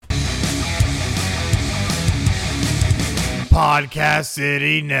Podcast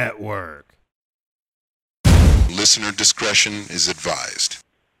City Network. Listener discretion is advised.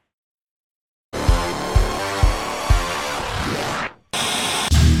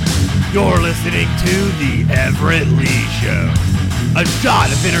 You're listening to The Everett Lee Show. A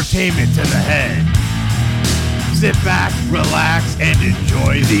shot of entertainment to the head. Sit back, relax, and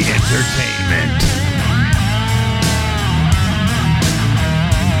enjoy the entertainment.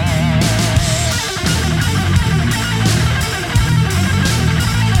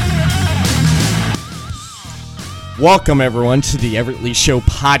 Welcome, everyone, to the Everett Lee Show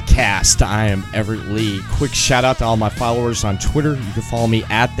podcast. I am Everett Lee. Quick shout out to all my followers on Twitter. You can follow me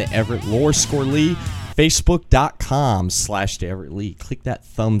at the Everett _Lee, Facebook.com/the Everett Lee. Click that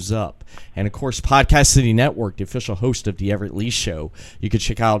thumbs up. And, of course, Podcast City Network, the official host of the Everett Lee Show. You can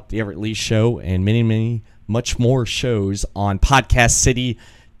check out the Everett Lee Show and much more shows on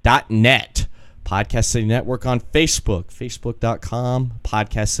podcastcity.net. Podcast City Network on Facebook, Facebook.com,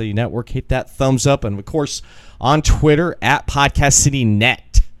 Podcast City Network. Hit that thumbs up. And, of course, on Twitter at Podcast City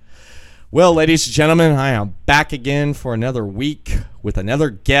Net. Well, ladies and gentlemen, I am back again for another week with another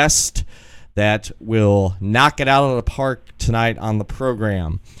guest that will knock it out of the park tonight on the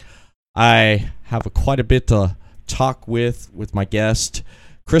program. I have quite a bit to talk with my guest.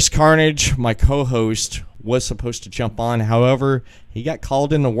 Chris Carnage, my co-host, was supposed to jump on. However, he got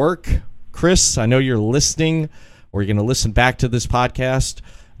called into work. Chris, I know you're listening, or you're going to listen back to this podcast.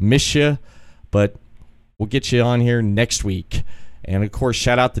 Miss you, but we'll get you on here next week. And, of course,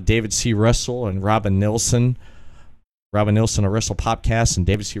 shout out to David C. Russell and Robin Nilsson. Robin Nilsson of Russell Podcast and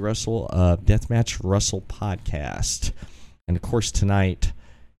David C. Russell of Deathmatch Russell Podcast. And, of course, tonight,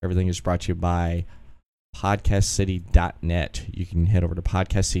 everything is brought to you by podcastcity.net. You can head over to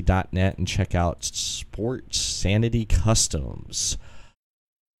podcastcity.net and check out Sports Sanity Customs.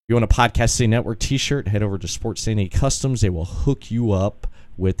 If you want a Podcast City Network t-shirt, head over to Sports Sanity Customs. They will hook you up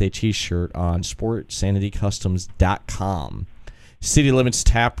with a t-shirt on sportsanitycustoms.com. City Limits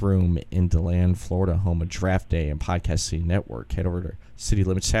Tap Room in DeLand, Florida, home of Draft Day and Podcast City Network. Head over to City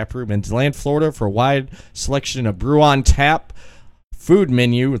Limits Tap Room in DeLand, Florida for a wide selection of brew on tap. Food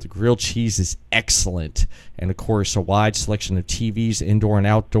menu with the grilled cheese is excellent. And, of course, a wide selection of TVs, indoor and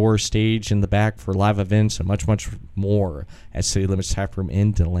outdoor, stage in the back for live events, and much, much more at City Limits Tap Room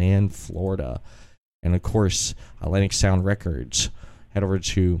in DeLand, Florida. And, of course, Atlantic Sound Records. Head over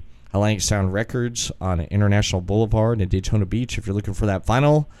to Atlantic Sound Records on International Boulevard in Daytona Beach if you're looking for that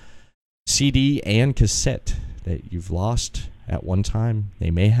vinyl, CD, and cassette that you've lost at one time.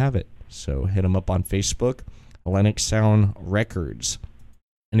 They may have it. So hit them up on Facebook. Atlantic Sound Records.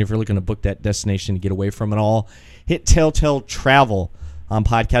 And if you're looking to book that destination to get away from it all, hit Telltale Travel on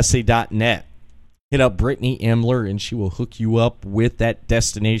podcastcity.net. Hit up Brittany Emler, and she will hook you up with that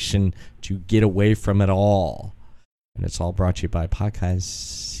destination to get away from it all. And it's all brought to you by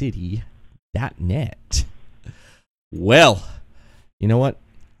podcastcity.net. Well, you know what?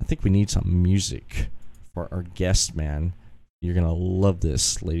 I think we need some music for our guest, man. You're going to love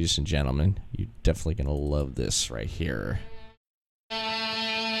this, ladies and gentlemen. You're definitely going to love this right here.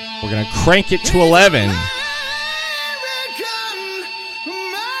 We're going to crank it to 11.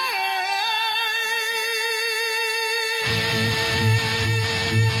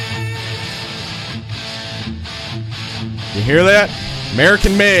 You hear that?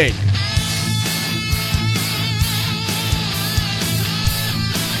 American Made.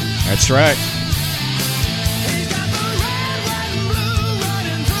 That's right.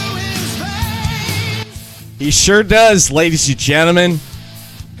 He sure does, ladies and gentlemen.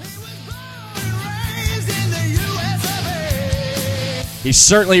 He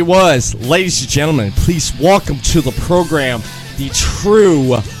certainly was. Ladies and gentlemen, please welcome to the program the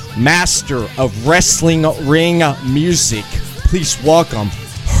true master of wrestling ring music. Please welcome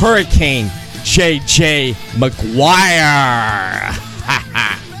Hurricane J Maguire.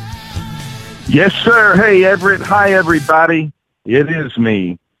 Yes, sir. Hey, Everett. Hi, everybody. It is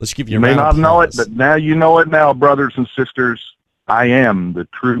me. Let's give you You a may round not of know it, applause. but now you know it now, brothers and sisters. I am the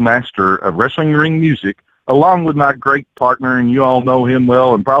true master of wrestling ring music, along with my great partner, and you all know him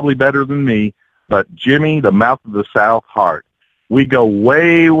well and probably better than me, but Jimmy, the Mouth of the South Heart. We go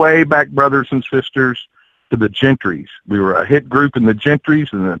way, way back, brothers and sisters, to the Gentrys. We were a hit group in the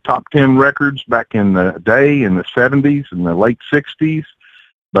Gentrys and the top 10 records back in the day, in the 70s and the late 60s.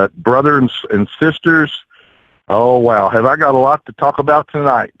 But brothers and sisters, oh, wow, have I got a lot to talk about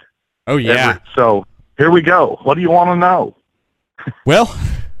tonight. Oh, yeah. Everett. So here we go. What do you want to know? Well,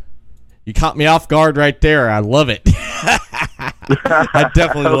 you caught me off guard right there. I love it. I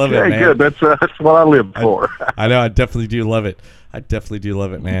definitely love it, man. Okay, good. That's what I live for. I know. I definitely do love it. I definitely do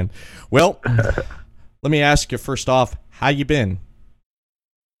love it, man. Well, let me ask you first off, how you been?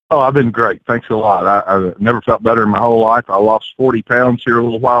 Oh, I've been great. Thanks a lot. I never felt better in my whole life. I lost 40 pounds here a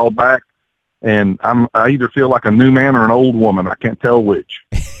little while back, and I either feel like a new man or an old woman. I can't tell which.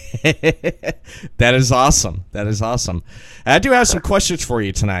 That is awesome. That is awesome. I do have some questions for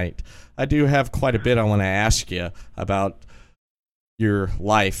you tonight. I do have quite a bit I want to ask you about your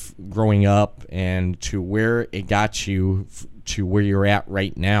life growing up and to where it got you to where you're at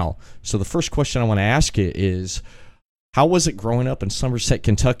right now. So the first question I want to ask you is, how was it growing up in Somerset,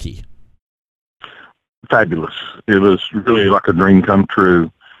 Kentucky? Fabulous. It was really like a dream come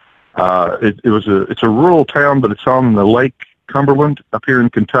true. It's a rural town, but it's on the Lake Cumberland up here in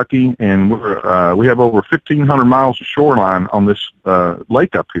Kentucky, and we have over 1,500 miles of shoreline on this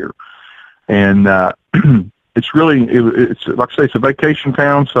lake up here. And it's like I say, it's a vacation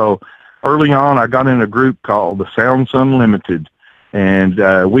town. So early on, I got in a group called the Sounds Unlimited, and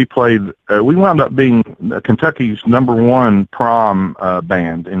we wound up being Kentucky's #1 prom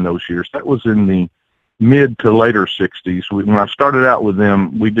band in those years. That was in the mid to later 60s. When I started out with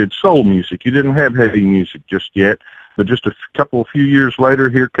them, we did soul music. You didn't have heavy music just yet, but just a few years later,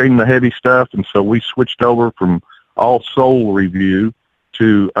 here came the heavy stuff, and so we switched over from all soul review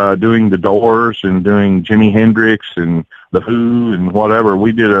to doing the Doors and doing Jimi Hendrix and the Who and whatever.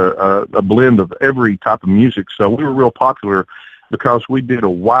 We did a blend of every type of music, so we were real popular because we did a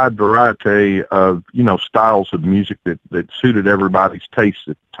wide variety of, styles of music that suited everybody's taste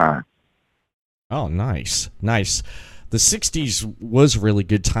at the time. Oh, nice. Nice. The 60s was a really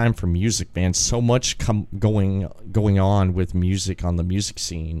good time for music, man. So much going on with music on the music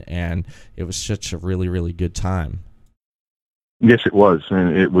scene, and it was such a really, really good time. Yes, it was.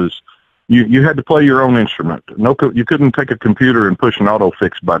 And it was, you had to play your own instrument. You couldn't take a computer and push an auto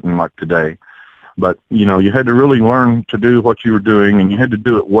fix button like today. But, you had to really learn to do what you were doing, and you had to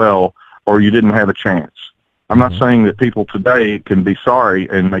do it well, or you didn't have a chance. I'm not saying that people today can be sorry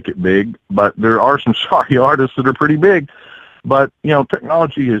and make it big, but there are some sorry artists that are pretty big. But,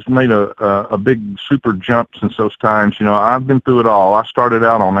 technology has made a big super jump since those times. I've been through it all. I started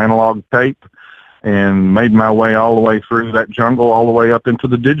out on analog tape and made my way all the way through that jungle, all the way up into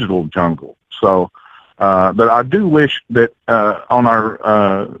the digital jungle. So, but I do wish that on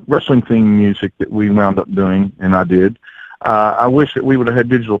our wrestling theme music that we wound up doing, and I did, I wish that we would have had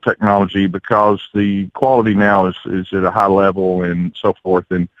digital technology, because the quality now is at a high level and so forth.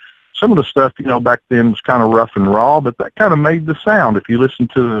 And some of the stuff, back then was kind of rough and raw, but that kind of made the sound. If you listen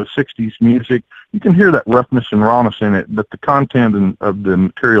to the 60s music, you can hear that roughness and rawness in it, but the content of the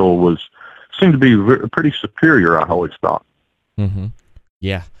material seemed to be pretty superior, I always thought. Mm-hmm.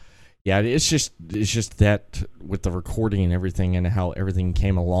 Yeah. Yeah, it's just that with the recording and everything, and how everything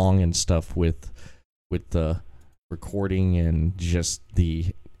came along and stuff with the recording and just the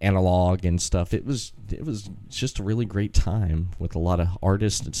analog and stuff. It was just a really great time with a lot of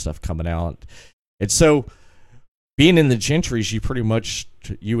artists and stuff coming out. And so, being in the Gentrys,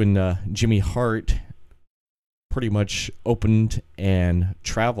 you and Jimmy Hart pretty much opened and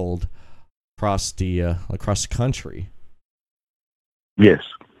traveled across the country. Yes,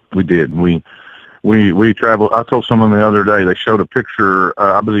 we did. We traveled. I told someone the other day, they showed a picture,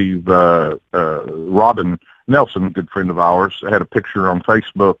 I believe Robin Nelson, a good friend of ours, had a picture on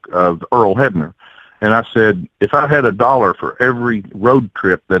Facebook of Earl Hebner. And I said, if I had $1 for every road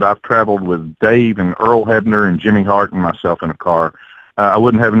trip that I've traveled with Dave and Earl Hebner and Jimmy Hart and myself in a car, I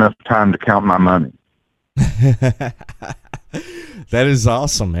wouldn't have enough time to count my money. That is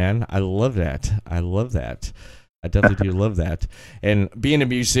awesome, man. I love that. I definitely do love that. And being a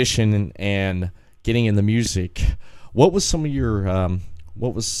musician and getting in the music, what was some of your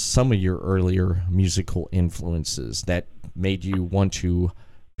earlier musical influences that made you want to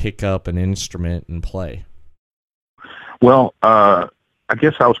pick up an instrument and play? Well, I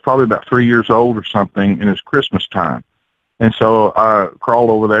guess I was probably about 3 years old or something, and it's Christmas time. And so I crawled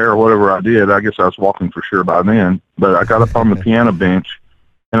over there, or whatever I did. I guess I was walking for sure by then. But I got up on the piano bench,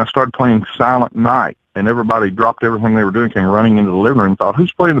 and I started playing Silent Night. And everybody dropped everything they were doing, came running into the living room and thought,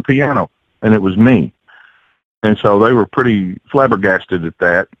 who's playing the piano? And it was me. And so they were pretty flabbergasted at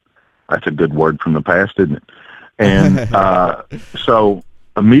that. That's a good word from the past, isn't it? And so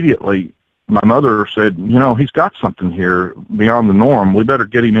immediately my mother said, he's got something here beyond the norm. We better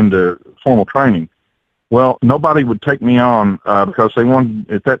get him into formal training. Well, nobody would take me on because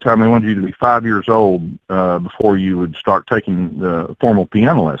at that time they wanted you to be 5 years old before you would start taking the formal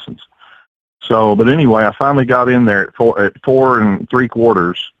piano lessons. So, but anyway, I finally got in there at 4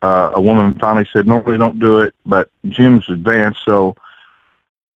 3/4. A woman finally said, no, we don't do it, but Jim's advanced, so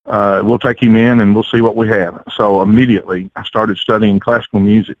we'll take him in and we'll see what we have. So immediately I started studying classical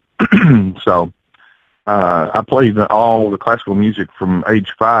music. So I played all the classical music from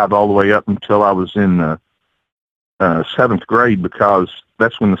age 5 all the way up until I was in 7th grade, because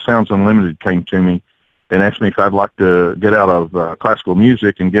that's when the Sounds Unlimited came to me and asked me if I'd like to get out of classical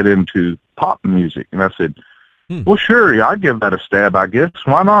music and get into pop music. And I said, well, sure, yeah, I'd give that a stab, I guess.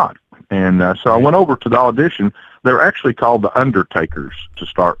 Why not? And so I went over to the audition. They're actually called the Undertakers to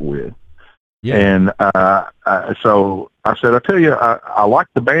start with. Yeah. And so I said, I tell you, I like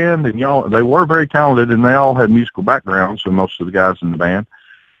the band, and y'all, they were very talented, and they all had musical backgrounds, so most of the guys in the band.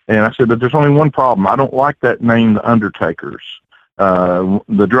 And I said, but there's only one problem. I don't like that name, the Undertakers.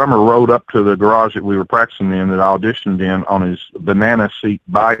 The drummer rode up to the garage that we were practicing in, that I auditioned in, on his banana seat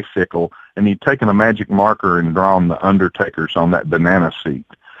bicycle, and he'd taken a magic marker and drawn the Undertakers on that banana seat.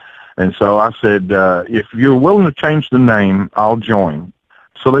 And so I said, if you're willing to change the name, I'll join.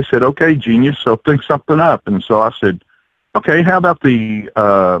 So they said, okay, genius, so think something up. And so I said, okay, how about the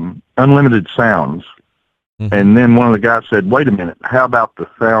Unlimited Sounds? Mm-hmm. And then one of the guys said, wait a minute, how about the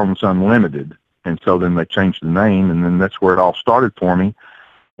Sounds Unlimited? And so then they changed the name, and then that's where it all started for me.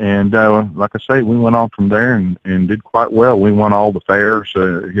 And like I say, we went on from there and did quite well. We won all the fairs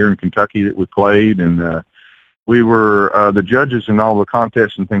here in Kentucky that we played, and we were the judges in all the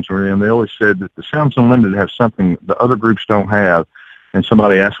contests and things we were in. They always said that the Sounds Unlimited have something the other groups don't have. And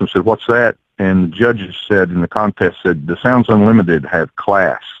somebody asked them, said, what's that? And the judges said in the contest, said, the Sounds Unlimited have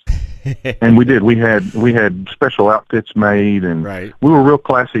class. And we did. We had special outfits made, and we were a real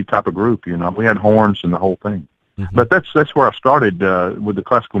classy type of group, you know. We had horns and the whole thing. Mm-hmm. But that's where I started with the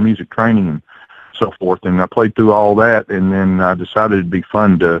classical music training and so forth. And I played through all that, and then I decided it'd be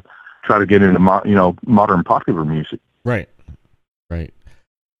fun to try to get into modern popular music. Right.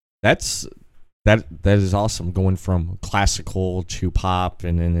 That is awesome, going from classical to pop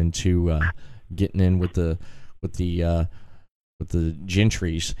and then into getting in with the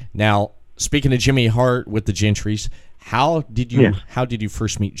Gentrys. Now, speaking of Jimmy Hart with the Gentrys, how did you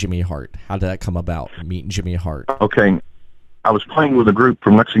first meet Jimmy Hart? How did that come about, meeting Jimmy Hart? Okay, I was playing with a group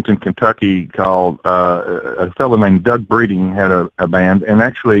from Lexington, Kentucky called a fellow named Doug Breeding had a band, and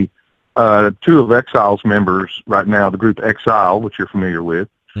actually two of Exile's members right now, the group Exile, which you're familiar with.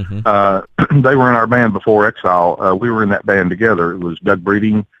 Mm-hmm. They were in our band before Exile. We were in that band together. It was Doug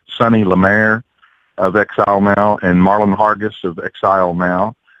Breeding, Sonny Lemaire of Exile now, and Marlon Hargis of Exile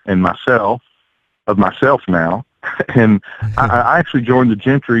now, and myself now. And I actually joined the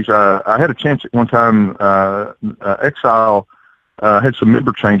Gentrys. I had a chance at one time. Exile had some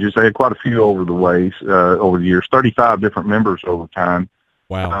member changes. They had quite a few over the years, 35 different members over time.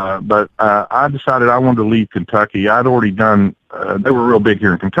 Wow. But I decided I wanted to leave Kentucky. I'd already done, they were real big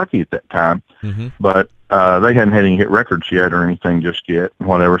here in Kentucky at that time, mm-hmm. but they hadn't had any hit records yet or anything just yet,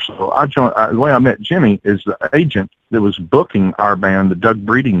 whatever. So I joined. The way I met Jimmy is the agent that was booking our band, the Doug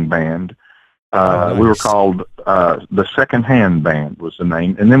Breeding Band. Nice. We were called the Second Hand Band was the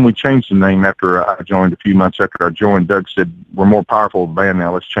name. And then we changed the name after I joined. A few months after I joined, Doug said, we're more powerful band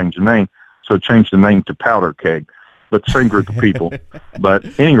now, let's change the name. So changed the name to Powder Keg. But same group of people. But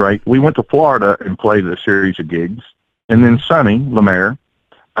at any rate, we went to Florida and played a series of gigs. And then Sonny Lemaire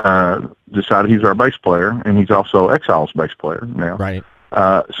decided he's our bass player, and he's also Exile's bass player now. Right.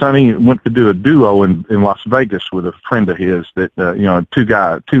 Sonny went to do a duo in Las Vegas with a friend of his that,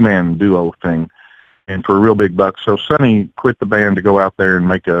 a two-man duo thing, and for a real big buck. So Sonny quit the band to go out there and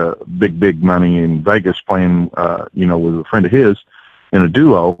make a big money in Vegas playing, with a friend of his in a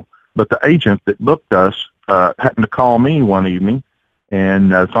duo. But the agent that booked us happened to call me one evening,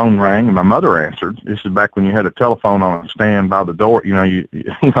 and the phone rang, and my mother answered. This is back when you had a telephone on a stand by the door,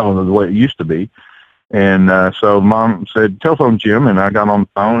 the way it used to be. And so Mom said, telephone Jim, and I got on the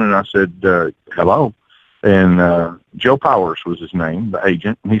phone, and I said, hello. And Joe Powers was his name, the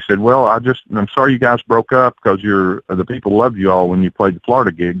agent. And he said, well, I'm sorry you guys broke up because the people loved you all when you played the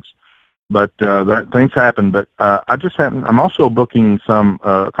Florida gigs. But things happened. But I'm also booking some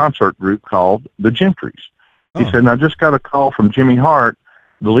concert group called the Gentrys. He said, and I just got a call from Jimmy Hart,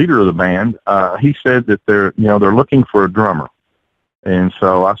 the leader of the band. He said that they're looking for a drummer. And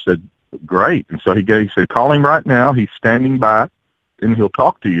so I said, great. And so he said, call him right now. He's standing by, and he'll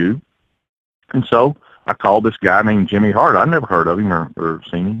talk to you. And so I called this guy named Jimmy Hart. I'd never heard of him or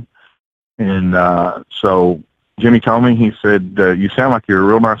seen him. And so Jimmy told me, he said, you sound like you're a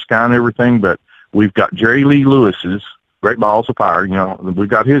real nice guy and everything, but we've got Jerry Lee Lewis's Great Balls of Fire. We've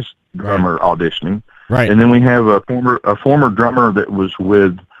got his drummer auditioning. Right. And then we have a former drummer that was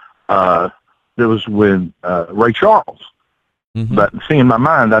with Ray Charles. Mm-hmm. But see, in my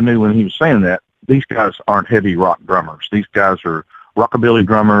mind, I knew when he was saying that, these guys aren't heavy rock drummers. These guys are rockabilly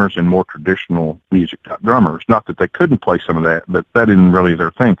drummers and more traditional music type drummers. Not that they couldn't play some of that, but that isn't really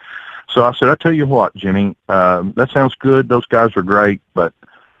their thing. So I said, I tell you what, Jimmy, that sounds good. Those guys are great, but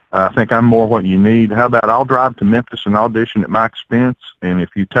I think I'm more what you need. How about I'll drive to Memphis and audition at my expense, and if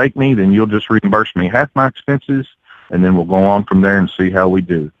you take me, then you'll just reimburse me half my expenses, and then we'll go on from there and see how we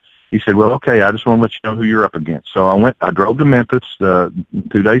do. He said, well, okay, I just want to let you know who you're up against. So I drove to Memphis 2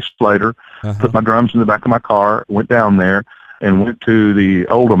 days later, put my drums in the back of my car, went down there, and went to the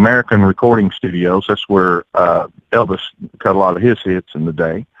old American recording studios. That's where Elvis cut a lot of his hits in the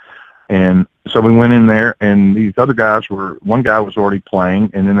day. And so we went in there, and these other guys one guy was already playing,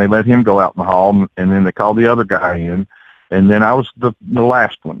 and then they let him go out in the hall, and then they called the other guy in, and then I was the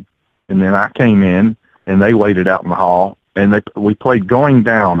last one. And then I came in, and they waited out in the hall, and we played Going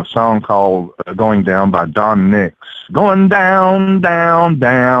Down, a song called Going Down by Don Nix. Going down, down,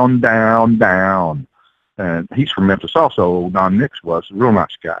 down, down, down. And he's from Memphis also, Don Nix was, a real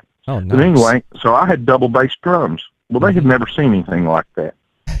nice guy. Oh, nice. But anyway, so I had double bass drums. Well, they had never seen anything like that.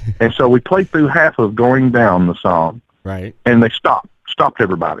 And so we played through half of Going Down, the song. Right. And they stopped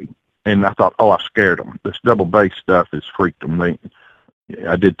everybody. And I thought, I scared them. This double bass stuff has freaked them.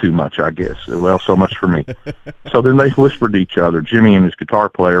 I did too much, I guess. Well, so much for me. So then they whispered to each other, Jimmy and his guitar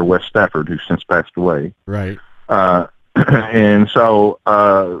player, Wes Stafford, who's since passed away. Right. And so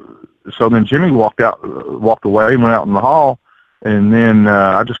then Jimmy walked away and went out in the hall. And then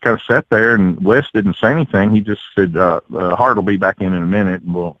I just kind of sat there, and Wes didn't say anything. He just said, Hart will be back in a minute,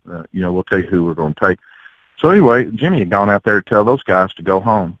 and we'll tell you who we're going to take. So anyway, Jimmy had gone out there to tell those guys to go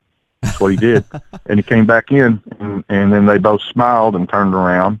home. That's what he did. And he came back in, and then they both smiled and turned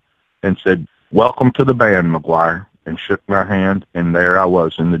around and said, welcome to the band, Maguire, and shook my hand, and there I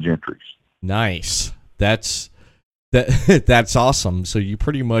was in the Gentrys. Nice. That's awesome. So you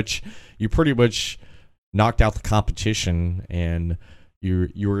pretty much knocked out the competition, and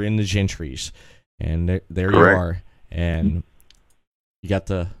you were in the Gentrys, and there Correct. You are, and you got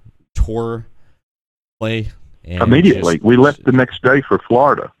the tour play. And immediately, we left the next day for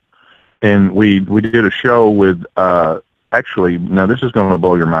Florida, and we did a show with. Actually, now this is going to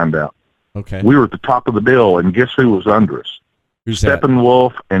blow your mind out. Okay, we were at the top of the bill, and guess who was under us? Who's that?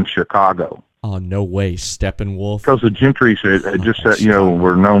 Steppenwolf and Chicago. Oh, no way, Steppenwolf. Because the Gentrys had just said,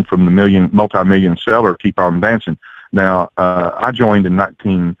 were known from the multi-million seller Keep On Dancing. Now, I joined in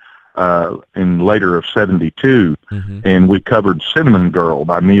later of 72, and we covered Cinnamon Girl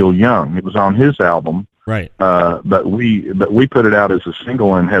by Neil Young. It was on his album. Right. But we put it out as a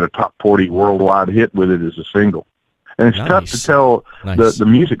single and had a top 40 worldwide hit with it as a single. And it's tough to tell. Nice. The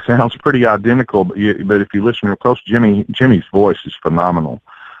music sounds pretty identical, but if you listen real close, Jimmy's voice is phenomenal.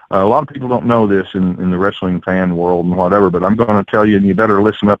 A lot of people don't know this in the wrestling fan world and whatever, but I'm going to tell you, and you better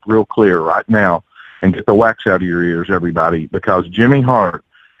listen up real clear right now and get the wax out of your ears, everybody, because Jimmy Hart,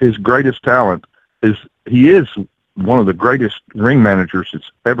 his greatest talent he is one of the greatest ring managers that's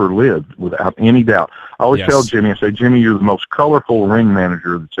ever lived, without any doubt. I always tell Jimmy, I say, Jimmy, you're the most colorful ring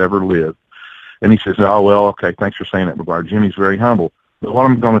manager that's ever lived. And he says, oh, well, okay, thanks for saying that, McGuire. Jimmy's very humble. But what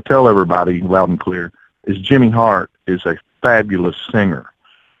I'm going to tell everybody loud and clear is Jimmy Hart is a fabulous singer.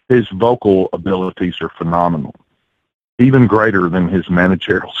 His vocal abilities are phenomenal, even greater than his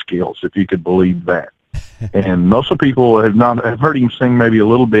managerial skills, if you could believe that. And most of the people have heard him sing maybe a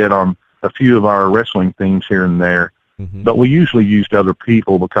little bit on a few of our wrestling themes here and there, but we usually used other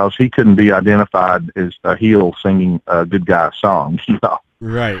people because he couldn't be identified as a heel singing a good guy song.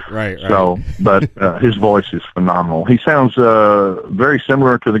 Right. So, but his voice is phenomenal. He sounds very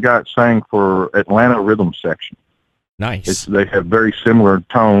similar to the guy that sang for Atlanta Rhythm Section. Nice. They have very similar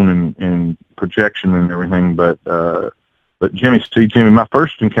tone and projection and everything, but Jimmy, my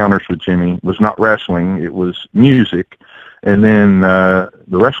first encounters with Jimmy was not wrestling; it was music, and then the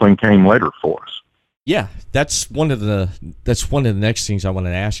wrestling came later for us. Yeah, that's one of the next things I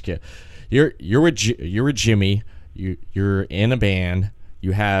wanted to ask you. You're with Jimmy. You're in a band.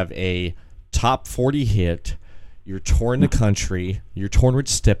 You have a top 40 hit. You're touring the country. You're touring with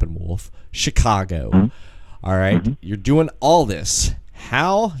Steppenwolf, Chicago. Mm-hmm. All right, you're doing all this.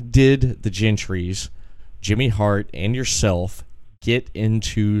 How did the Gentrys, Jimmy Hart, and yourself get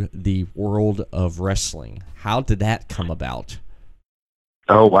into the world of wrestling? How did that come about?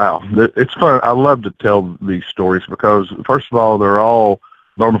 Oh, wow. It's fun. I love to tell these stories because, first of all, they're all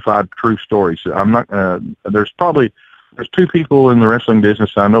bona fide true stories. I'm not. There's two people in the wrestling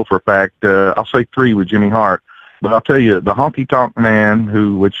business I know for a fact. I'll say three with Jimmy Hart. But I'll tell you, the Honky Tonk Man,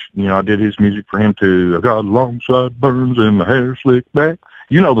 I did his music for him too. I got long sideburns and my hair slicked back.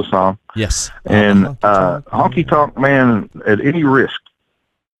 You know the song. Yes. And Honky Tonk Man, at any risk,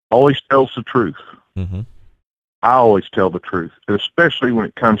 always tells the truth. Mm-hmm. I always tell the truth, especially when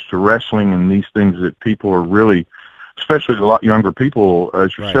it comes to wrestling and these things that people are really especially a lot younger people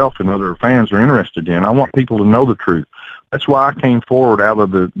as yourself and other fans are interested in. I want people to know the truth. That's why I came forward out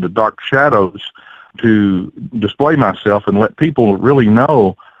of the dark shadows to display myself and let people really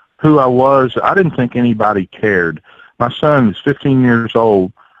know who I was. I didn't think anybody cared. My son is 15 years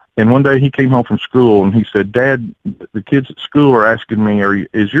old, and one day he came home from school and he said, "Dad, the kids at school are asking me,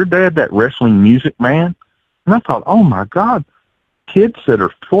 is your dad that wrestling music man?" And I thought, oh my God, kids that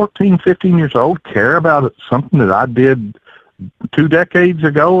are 14, 15 years old care about something that I did 2 decades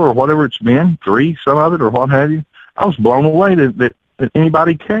ago or whatever it's been, 3, some of it, or what have you. I was blown away that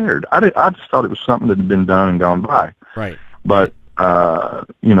anybody cared. I just thought it was something that had been done and gone by. Right. But, to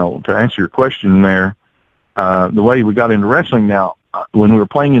answer your question there, the way we got into wrestling now, when we were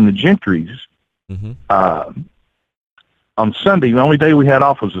playing in the Gentrys, on Sunday, the only day we had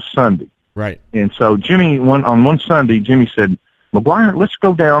off was a Sunday. Right. And so on one Sunday, Jimmy said, "Maguire, let's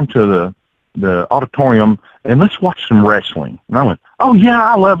go down to the auditorium and let's watch some wrestling." And I went, "Oh yeah,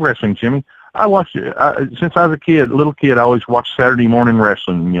 I love wrestling, Jimmy. I watched it since I was a little kid. I always watched Saturday morning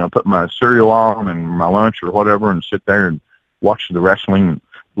wrestling. Put my cereal on and my lunch or whatever, and sit there and watch the wrestling.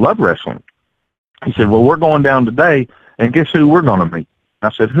 Love wrestling." He said, "Well, we're going down today, and guess who we're going to meet?"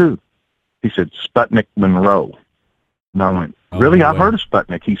 I said, "Who?" He said, "Sputnik Monroe." And I went, "Really? No I've way. heard of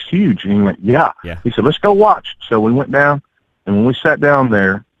Sputnik. He's huge." And he went, "Yeah." Yeah. He said, "Let's go watch." So we went down, and when we sat down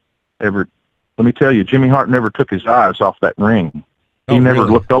there, Everett, let me tell you, Jimmy Hart never took his eyes off that ring. He never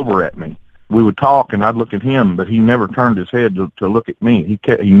really? looked over at me. We would talk, and I'd look at him, but he never turned his head to look at me.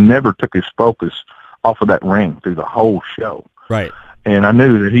 He never took his focus off of that ring through the whole show. Right. And I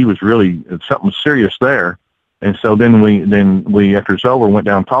knew that he was really something serious there. And so then we after it's over went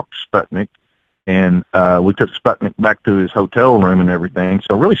down and talked to Sputnik, and we took Sputnik back to his hotel room and everything.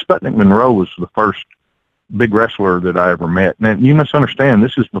 So really, Sputnik Monroe was the first big wrestler that I ever met. Now you must understand,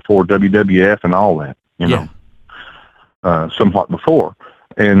 this is before WWF and all that, somewhat before.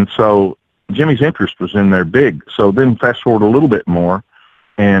 And so Jimmy's interest was in there big. So then fast forward a little bit more,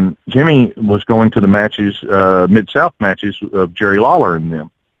 and Jimmy was going to the matches, Mid-South matches of Jerry Lawler and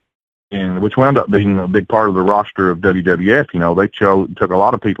them, and which wound up being a big part of the roster of WWF. They took a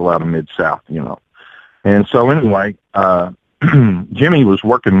lot of people out of Mid-South, And so anyway, Jimmy was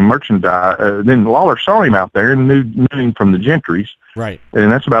working merchandise. Then Lawler saw him out there and knew him from the Gentrys. Right.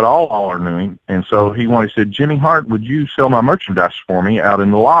 And that's about all Lawler knew him. And so he said, "Jimmy Hart, would you sell my merchandise for me out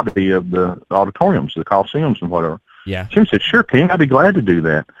in the lobby of the auditoriums, the Coliseums and whatever?" Yeah. Jimmy said, "Sure, King, I'd be glad to do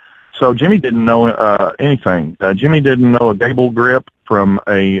that." So Jimmy didn't know anything. Jimmy didn't know a Gable grip from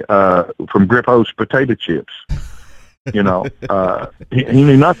Grippo's potato chips. He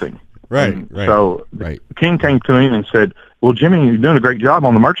knew nothing. Right. And Right. So King came to him and said, "Well, Jimmy, you're doing a great job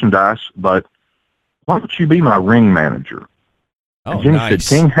on the merchandise, but why don't you be my ring manager?" Oh, and Jimmy nice.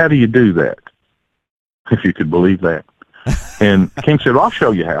 said, "King, how do you do that?" If you could believe that. And King said, "Well, I'll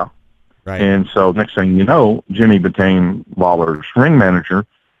show you how." Right. And so next thing you know, Jimmy became Lawler's ring manager.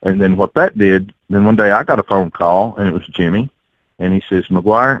 And then what that did, then one day I got a phone call, and it was Jimmy. And he says,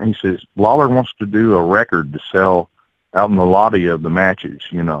 "Maguire," he says, "Lawler wants to do a record to sell out in the lobby of the matches,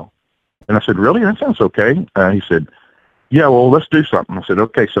 And I said, "Really? That sounds okay." He said, "Yeah, well, let's do something." I said,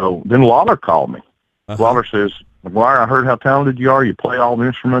 "Okay." So then Lawler called me. Lawler says, "Maguire, I heard how talented you are. You play all the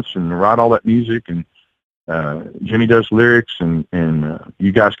instruments and write all that music, and Jimmy does lyrics, and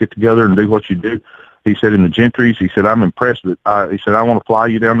you guys get together and do what you do." He said, "In the Gentrys," he said, "I'm impressed that he said, I want to fly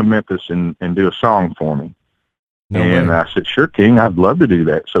you down to Memphis and do a song for me." No and way. I said, "Sure, King, I'd love to do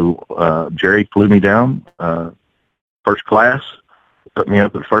that." So Jerry flew me down first class, put me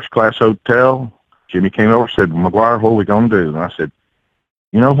up at the first class hotel. Jimmy came over and said, "Maguire, what are we going to do?" And I said,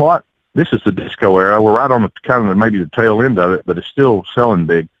 "You know what? This is the disco era. We're right on the kind of maybe the tail end of it, but it's still selling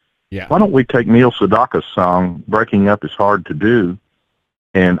big. Yeah. Why don't we take Neil Sedaka's song, 'Breaking Up Is Hard to Do,'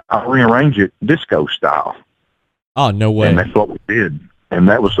 and I'll rearrange it disco style." Oh, no way. And that's what we did. And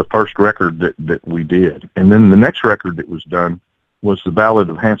that was the first record that we did. And then the next record that was done was the Ballad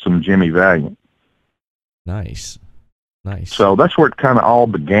of Handsome Jimmy Valiant. Nice. So that's where it kind of all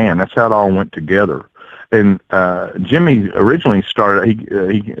began. That's how it all went together. And Jimmy originally started,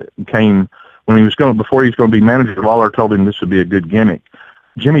 he came, when he was before he was going to be manager, Lawler told him this would be a good gimmick.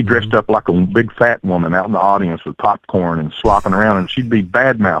 Jimmy dressed up like a big fat woman out in the audience with popcorn and slopping around, and she'd be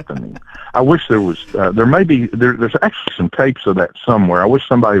bad-mouthing him. I wish there was, there's actually some tapes of that somewhere. I wish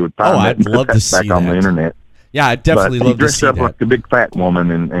somebody would find that I'd and put love that to see back on the that. internet. Yeah, I'd definitely But love to see he dressed up that. like a big fat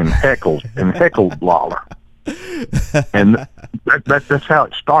woman and heckled and that's how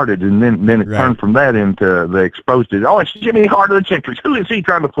it started. And then it turned from that into they exposed it. "Oh, it's Jimmy Hart of the Gentrys. Who is he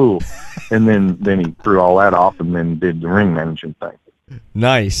trying to fool?" And then he threw all that off and then did the ring managing thing.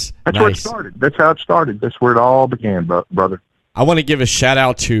 Nice. That's where it started. That's how it started. That's where it all began, brother. I want to give a shout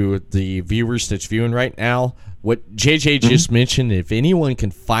out to the viewers that's viewing right now. What JJ just mentioned, if anyone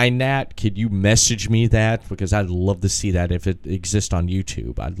can find that, could you message me that? Because I'd love to see that if it exists on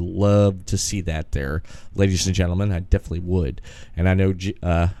YouTube. I'd love to see that there, ladies and gentlemen. I definitely would. And I know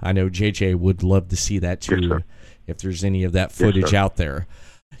JJ would love to see that too, yes, if there's any of that footage out there.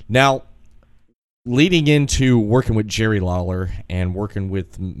 Now, leading into working with Jerry Lawler and working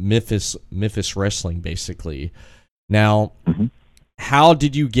with Memphis Wrestling, basically. Now, how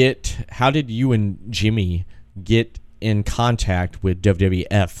did you and Jimmy get in contact with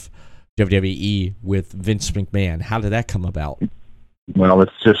WWE with Vince McMahon? How did that come about? Well,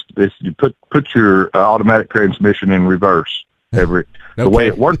 you put your automatic transmission in reverse. The way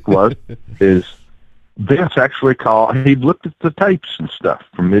it worked is Vince actually called. He looked at the tapes and stuff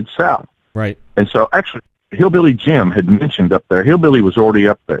from Mid-South. Right. And so actually, Hillbilly Jim had mentioned up there. Hillbilly was already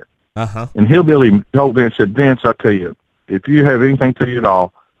up there. Uh-huh. And Hillbilly told Vince, said, Vince, I'll tell you, if you have anything to you at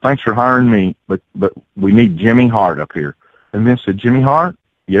all, thanks for hiring me, but we need Jimmy Hart up here. And Vince said, Jimmy Hart?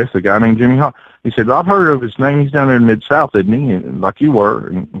 Yes, a guy named Jimmy Hart. He said, I've heard of his name. He's down there in Mid-South, isn't he? And like you were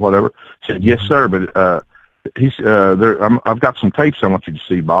and whatever. He said, yes, sir, but I've got some tapes I want you to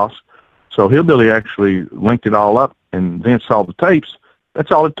see, boss. So Hillbilly actually linked it all up, and Vince saw the tapes.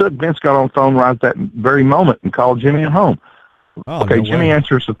 That's all it took. Vince got on the phone right at that very moment and called Jimmy at home. Oh, okay, no Jimmy way.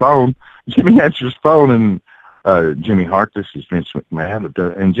 answers the phone. Jimmy answers the phone, and Jimmy Hart, this is Vince McMahon.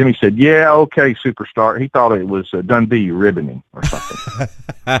 And Jimmy said, yeah, okay, superstar. He thought it was Dundee ribboning or something.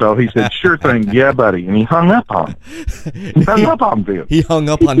 So he said, sure thing, yeah, buddy. And he hung up on him. He hung up on Vince. He hung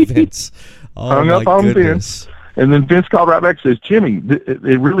up on Vince. Oh, hung up my on goodness. Vince. And then Vince called right back and says, Jimmy,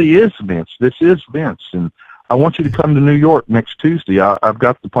 it really is Vince. This is Vince. And I want you to come to New York next Tuesday. I've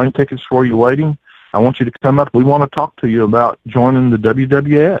got the plane tickets for you waiting. I want you to come up. We want to talk to you about joining the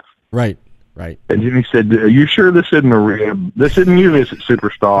WWF. Right. And Jimmy said, are you sure this isn't a rib? This isn't you, this is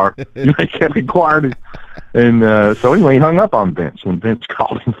superstar. You kept me quiet. And so anyway, he hung up on Vince when Vince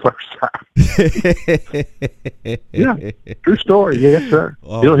called him first time. Yeah, true story. Yes, sir.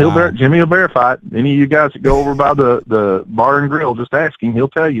 Oh, Jimmy will verify it. Any of you guys that go over by the bar and grill, just ask him. He'll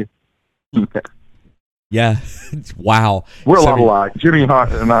tell you. Yeah. Wow. We're a lot alike. Jimmy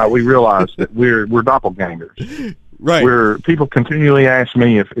and I, we realize that we're doppelgangers. Right. People continually ask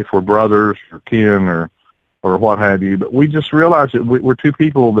me if we're brothers or kin or what have you, but we just realized that we're two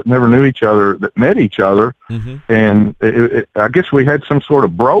people that never knew each other, that met each other, and I guess we had some sort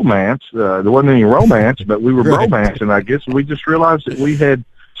of bromance. There wasn't any romance, but we were bromance, and I guess we just realized that we had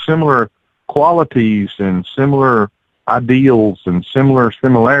similar qualities and similar ideals and similar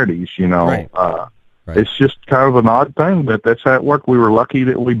similarities, Right. It's just kind of an odd thing, but that's how it worked. We were lucky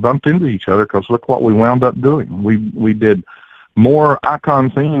that we bumped into each other because look what we wound up doing. We did more icon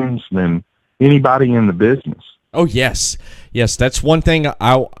themes than anybody in the business. Oh, yes. Yes, that's one thing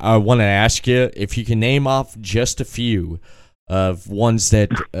I want to ask you. If you can name off just a few of ones that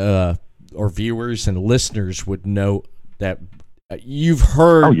our viewers and listeners would know that you've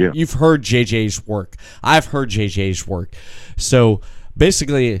heard. You've heard JJ's work. I've heard JJ's work. So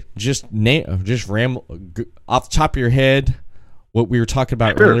basically, just ramble off the top of your head what we were talking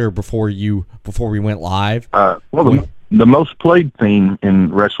about earlier before we went live. The most played theme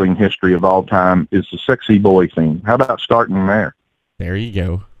in wrestling history of all time is the Sexy Boy theme. How about starting there? There you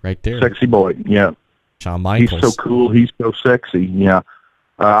go, right there. Sexy Boy, yeah. Shawn Michaels. He's so cool. He's so sexy. Yeah.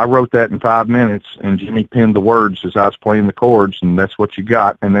 I wrote that in 5 minutes, and Jimmy penned the words as I was playing the chords, and that's what you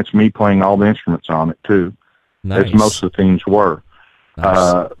got. And that's me playing all the instruments on it too, as most of the themes were.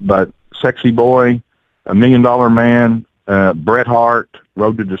 Nice. But Sexy Boy, $1 Million Man, Bret Hart,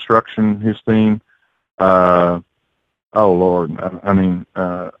 Road to Destruction, his theme. Oh Lord, did I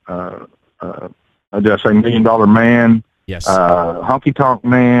say $1 Million Man? Yes. Honky Tonk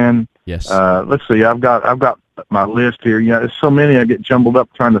Man. Yes. Let's see. I've got my list here. Yeah, there's so many. I get jumbled up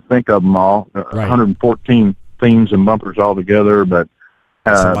trying to think of them all. 114 themes and bumpers altogether, but.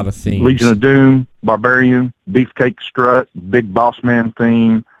 That's a lot of themes. Legion of Doom, Barbarian, Beefcake Strut, Big Boss Man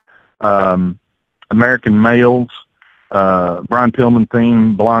theme, American Males, Brian Pillman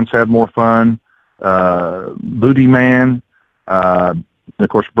theme, Blondes Have More Fun, Booty Man, of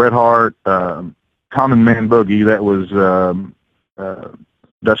course Bret Hart, Common Man Boogie. That was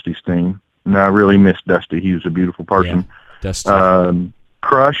Dusty's theme. And I really miss Dusty. He was a beautiful person. Yeah, Dusty.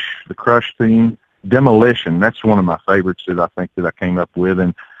 Crush, the Crush theme. Demolition, that's one of my favorites that I came up with.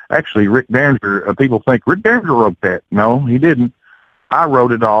 And actually, Rick Derringer, people think Rick Derringer wrote that. No, he didn't. I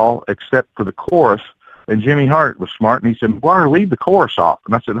wrote it all except for the chorus. And Jimmy Hart was smart, and he said, "Why leave the chorus off?"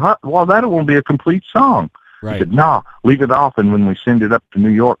 And I said, "Well, that won't be a complete song." Right. He said, "No, leave it off, and when we send it up to New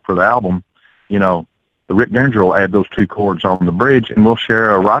York for the album, the Rick Derringer will add those 2 chords on the bridge, and we'll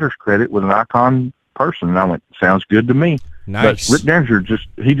share a writer's credit with an icon person." And I went, "Sounds good to me." Nice. But Rick Derringer just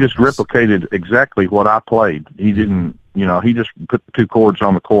replicated exactly what I played. He didn't, he just put the 2 chords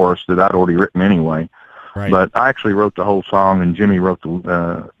on the chorus that I'd already written anyway. Right. But I actually wrote the whole song, and Jimmy wrote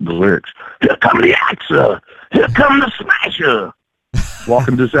the lyrics. "Here come the Axa! Here come the Smasher!"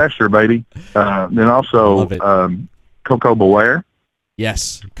 Walking Disaster, baby. Then also Love it. Coco Beware.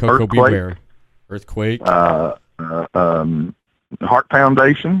 Yes. Coco Earthquake. Beware. Earthquake. Heart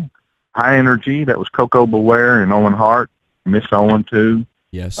Foundation. High Energy. That was Coco Beware and Owen Hart. Miss Owen, too.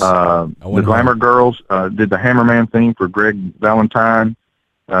 Yes. The Owen Glamour Hart. Girls did the Hammerman theme for Greg Valentine.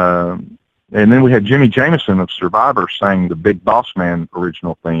 And then we had Jimmy Jameson of Survivor sang the Big Boss Man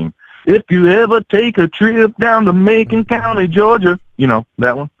original theme. "If you ever take a trip down to Macon County, Georgia."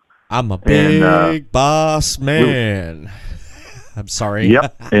 That one. I'm a big boss man. I'm sorry.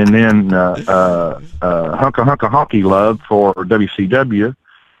 Yep. And then Hunka Hunka Honky Love for WCW.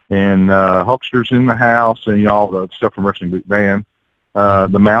 And Hulkster's in the House, and all the stuff from Wrestling Boot Band.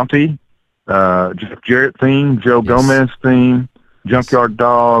 The Mountie, Jeff Jarrett theme, Joe Gomez theme, Junkyard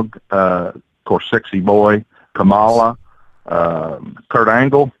Dog, of course, Sexy Boy, Kamala, Kurt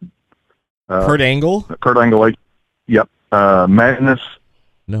Angle. Kurt Angle? Kurt Angle, yep. Madness,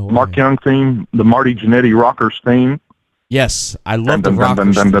 No way. Mark Young theme, the Marty Jannetty Rockers theme. Yes, I love the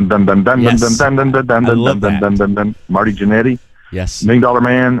Rockers. Yes. I love that. Marty Jannetty. Yes. $1 Million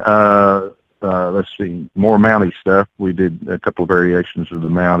Man, let's see, more Mountie stuff. We did a couple of variations of the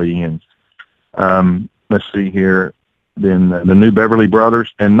Mountie, and let's see here. Then the New Beverly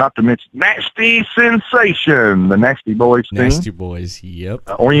Brothers, and not to mention Nasty Sensation, the Nasty Boys theme. Nasty Boys, yep.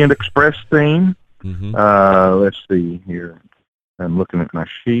 Orient Express theme. Mm-hmm. Let's see here. I'm looking at my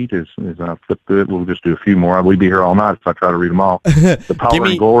sheet as I flip through it. We'll just do a few more. We'd be here all night if I try to read them all. The Power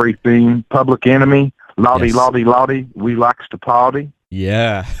and Glory theme, Public Enemy, Lottie, Yes. Lottie, Lottie, We Likes to Party.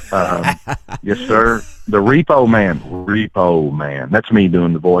 Yeah. Yes, sir. The Repo Man. That's me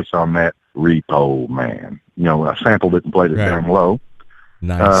doing the voice on that. Repo Man. I sampled it and played it Right. down low.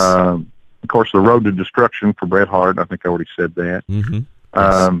 Nice. Of course, The Road to Destruction for Bret Hart. I think I already said that. Mm-hmm.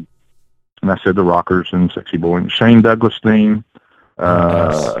 And I said the Rockers and Sexy Boy. And Shane Douglas theme.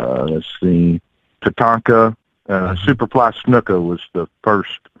 Nice. Let's see. Tatanka. Superfly Snuka was the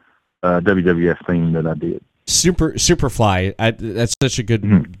first WWF theme that I did. Superfly. That's such a good.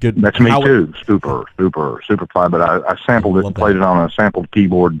 That's me too. Superfly. But I sampled it and played it on a sampled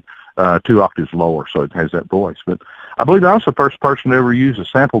keyboard 2 octaves lower, so it has that voice. But I believe I was the first person to ever use a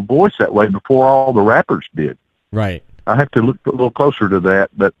sampled voice that way before all the rappers did. Right. I have to look a little closer to that,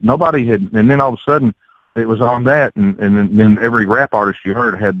 but nobody had. And then all of a sudden, it was on that, and then every rap artist you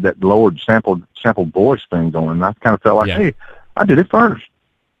heard had that lowered sampled voice thing going. And I kind of felt like, hey, I did it first.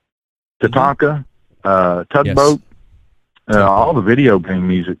 Tatanka, Tugboat, all the video game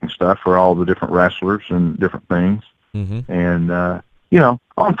music and stuff for all the different wrestlers and different things. Mm-hmm. And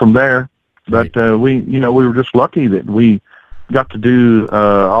on from there. But Right. we were just lucky that we got to do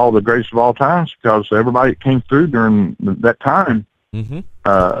all the greatest of all times, because everybody that came through during that time,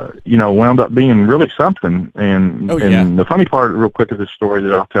 Mm-hmm. wound up being really something. And the funny part, real quick, of this story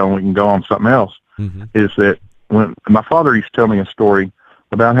that I'll tell, and we can go on something else, is that when my father used to tell me a story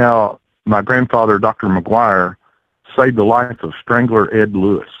about how my grandfather, Dr. Maguire, saved the life of Strangler Ed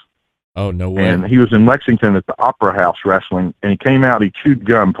Lewis. Oh, no way. And he was in Lexington at the Opera House wrestling, and he came out, he chewed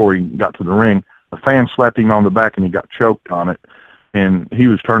gum before he got to the ring. A fan slapped him on the back, and he got choked on it, and he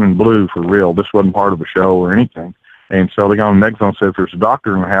was turning blue for real. This wasn't part of a show or anything. And so they got on the megaphone and said, if there's a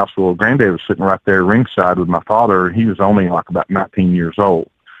doctor in the house, well, Granddad was sitting right there ringside with my father. He was only like about 19 years old.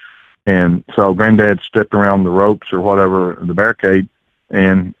 And so Granddad stepped around the ropes or whatever, the barricade,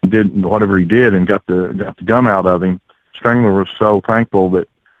 and did whatever he did and got the gum out of him. Strangler was so thankful that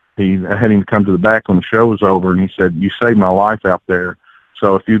he had him come to the back when the show was over, and he said, you saved my life out there.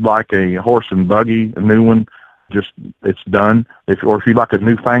 So if you'd like a horse and buggy, a new one, just it's done. Or if you'd like a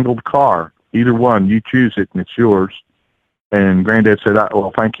newfangled car, either one, you choose it and it's yours. And Granddad said,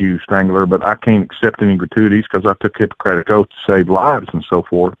 well, thank you, Strangler, but I can't accept any gratuities because I took Hippocratic oath to save lives and so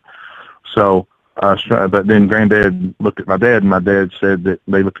forth. So, but then Granddad looked at my dad, and my dad said that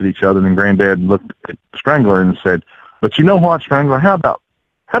they looked at each other, and Granddad looked at Strangler and said, but you know what, Strangler, how about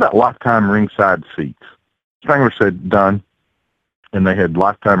lifetime ringside seats? Strangler said, done. And they had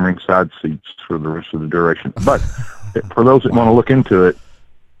lifetime ringside seats for the rest of the duration. But for those that want to look into it,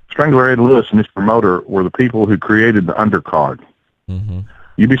 Strangler Ed Lewis and his promoter were the people who created the undercard. Mm-hmm.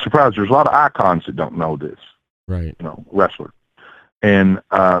 You'd be surprised. There's a lot of icons that don't know this. Right. Wrestler. And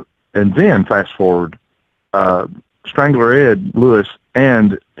then fast forward, Strangler Ed Lewis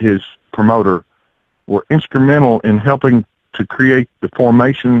and his promoter were instrumental in helping to create the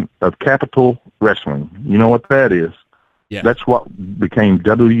formation of Capital Wrestling. You know what that is? Yeah. That's what became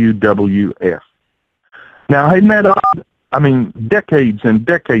WWF. Now, isn't that odd? I mean, decades and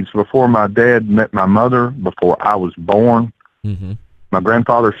decades before my dad met my mother, before I was born, Mm-hmm. my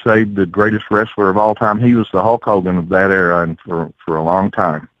grandfather saved the greatest wrestler of all time. He was the Hulk Hogan of that era, and for a long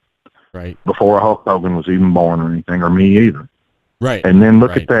time. Right. Before Hulk Hogan was even born or anything, or me either. Right. And then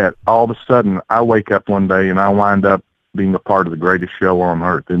look Right. at that. All of a sudden, I wake up one day and I wind up being a part of the greatest show on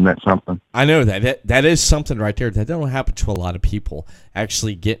earth. Isn't that something? I know that is something right there. That don't happen to a lot of people,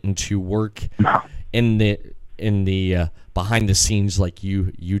 actually getting to work No. in the behind the scenes like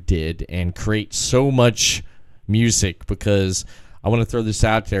you did and create so much music. Because I want to throw this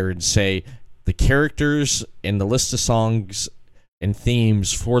out there and say the characters and the list of songs and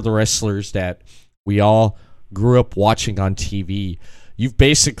themes for the wrestlers that we all grew up watching on TV. You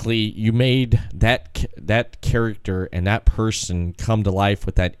made that character and that person come to life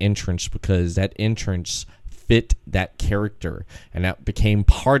with that entrance, because that entrance fit that character and that became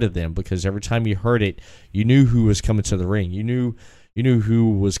part of them, because every time you heard it, you knew who was coming to the ring. You knew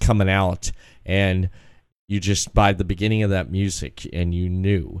who was coming out, and you just, by the beginning of that music, and you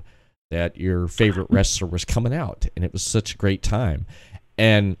knew that your favorite wrestler was coming out, and it was such a great time.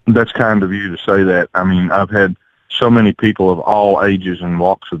 And That's kind of you to say that. I mean, I've had so many people of all ages and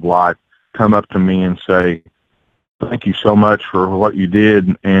walks of life come up to me and say, thank you so much for what you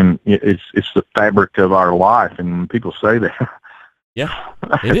did, and it's the fabric of our life. And when people say that, yeah,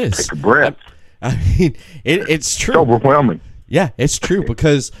 it is. Take a breath. I mean, it's true. It's overwhelming. Yeah, it's true,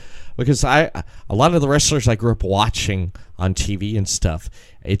 because a lot of the wrestlers I grew up watching on TV and stuff,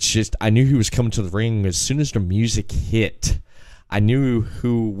 it's just I knew who was coming to the ring as soon as the music hit. I knew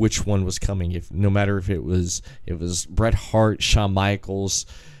which one was coming. No matter if it was Bret Hart, Shawn Michaels,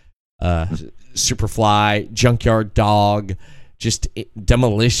 Superfly, Junkyard Dog, just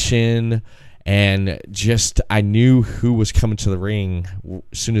Demolition, and just I knew who was coming to the ring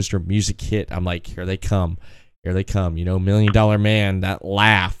as soon as their music hit. I'm like, here they come. You know, $1 Million Man, that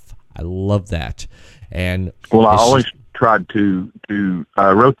laugh. I love that. And well, I always tried to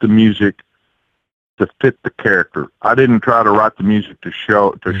I wrote the music to fit the character. I didn't try to write the music to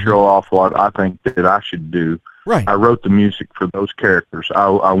show off what I think that I should do. Right. I wrote the music for those characters.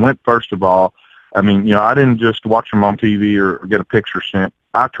 I went, first of all, I mean, you know, I didn't just watch them on TV or get a picture sent.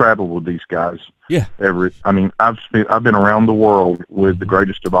 I traveled with these guys. Yeah. I've been around the world with the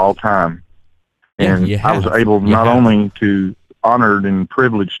greatest of all time. And I was able not only to honored and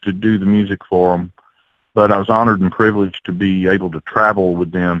privileged to do the music for them, but I was honored and privileged to be able to travel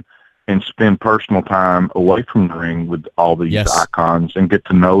with them and spend personal time away from the ring with all these icons and get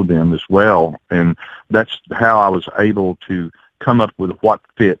to know them as well. And that's how I was able to come up with what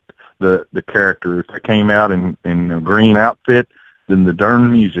fit the character. If I came out in a green outfit, then the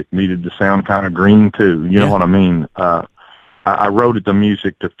darn music needed to sound kind of green too. You know what I mean? I wrote the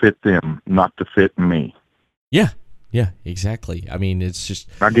music to fit them, not to fit me. Yeah, exactly. I mean, it's just...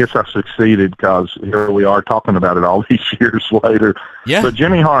 I guess I succeeded, because here we are talking about it all these years later. Yeah. But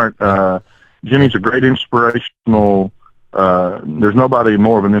Jimmy Hart, Jimmy's a great inspirational... there's nobody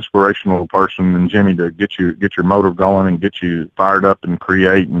more of an inspirational person than Jimmy to get your motor going and get you fired up and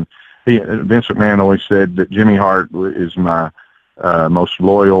create. And Vince McMahon always said that Jimmy Hart is my most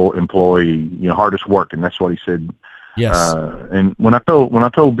loyal employee, you know, hardest working. That's what he said. Yes. And when I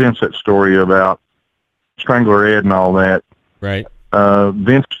told Vince that story about Strangler Ed and all that, right?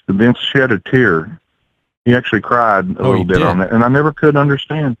 Vince shed a tear. He actually cried a little bit on that, and I never could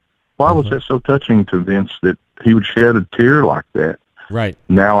understand why was that so touching to Vince that he would shed a tear like that. Right.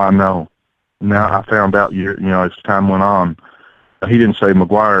 Now I know. Now I found out. You know, as time went on, he didn't say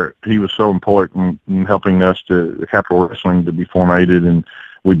Maguire. He was so important in helping us to Capital Wrestling to be formatted, and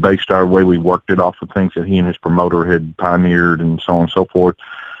we based our way. We worked it off of things that he and his promoter had pioneered, and so on and so forth.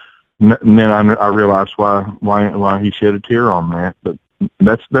 And then I realized why he shed a tear on that. But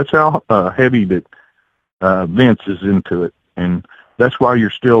that's how heavy that Vince is into it, and that's why you're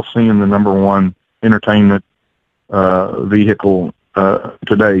still seeing the number one entertainment vehicle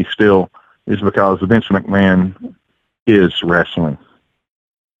today. Still is because Vince McMahon is wrestling.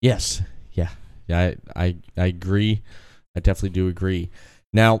 Yes, yeah, I agree. I definitely do agree.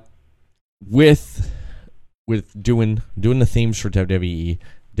 Now, with doing the themes for WWE.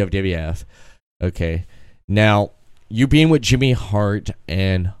 WWF. Okay. Now, you being with Jimmy Hart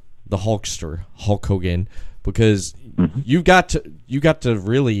and the Hulkster, Hulk Hogan, because you got to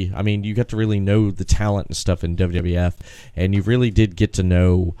really know the talent and stuff in WWF, and you really did get to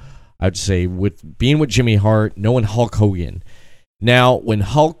know I'd say with being with Jimmy Hart, knowing Hulk Hogan. Now, when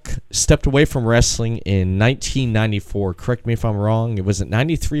Hulk stepped away from wrestling in 1994, correct me if I'm wrong, it was at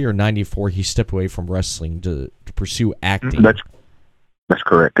 93 or 94 he stepped away from wrestling to pursue acting. That's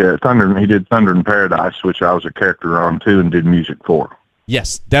correct. He did Thunder in Paradise, which I was a character on too and did music for.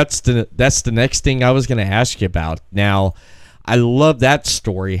 Yes, that's the next thing I was going to ask you about. Now, I love that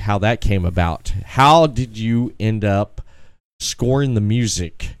story, how that came about. How did you end up scoring the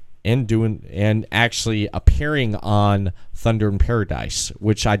music and actually appearing on Thunder in Paradise,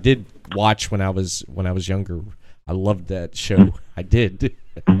 which I did watch when I was younger. I loved that show. I did.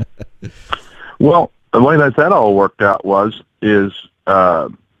 Well, the way that all worked out is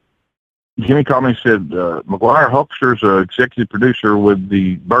Jimmy called me and said, Maguire Hulkster's an executive producer with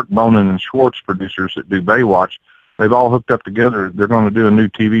the Burke, Bonin, and Schwartz producers that do Baywatch. They've all hooked up together. They're going to do a new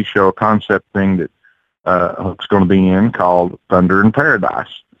TV show, a concept thing that Hulk's going to be in called Thunder in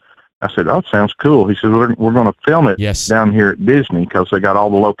Paradise. I said, oh, it sounds cool. He said, we're going to film it down here at Disney because they got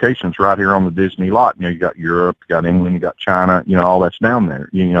all the locations right here on the Disney lot. You got Europe, you got England, you got China, all that's down there.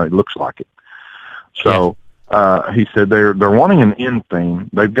 It looks like it. So he said they're wanting an end theme.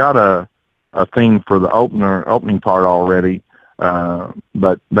 They've got a theme for the opening part already,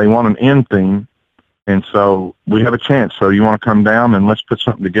 but they want an end theme. And so we have a chance. So you want to come down and let's put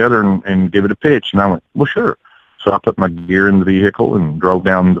something together and give it a pitch. And I went, well, sure. So I put my gear in the vehicle and drove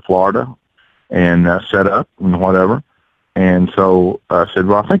down to Florida and set up and whatever. And so I said,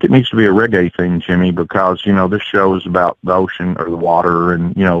 well, I think it needs to be a reggae thing, Jimmy, because, this show is about the ocean or the water.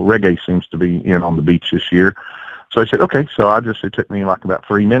 And, reggae seems to be in on the beach this year. So I said, okay. So it took me like about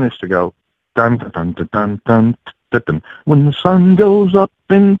 3 minutes to go, dun, dun, dun, dun, dun, dun, dun, dun, when the sun goes up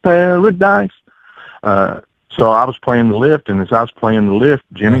in paradise. So I was playing the lift, and as I was playing the lift,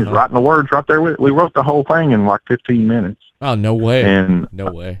 Jimmy was writing the words right there. We wrote the whole thing in like 15 minutes. Oh, no way! No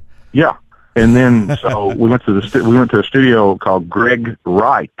way. Yeah, and then so we went to a studio called Greg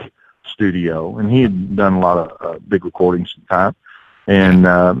Reich Studio, and he had done a lot of big recordings at the time.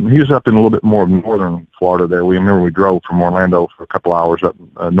 And he was up in a little bit more of northern Florida there. We drove from Orlando for a couple hours up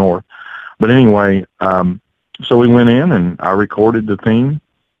north. But anyway, so we went in, and I recorded the theme.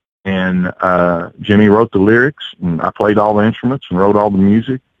 And Jimmy wrote the lyrics, and I played all the instruments and wrote all the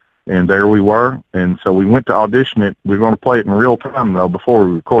music, and there we were. And so we went to audition it. We were going to play it in real time, though, before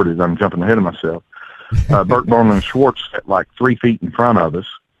we recorded. I'm jumping ahead of myself. Burke, Bonin, and Schwartz at like 3 feet in front of us.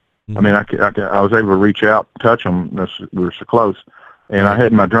 Mm-hmm. I mean, I was able to reach out, touch them. We were so close. And I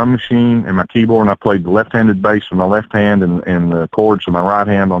had my drum machine and my keyboard, and I played the left-handed bass with my left hand and the chords with my right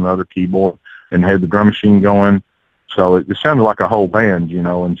hand on the other keyboard, and had the drum machine going. So it sounded like a whole band,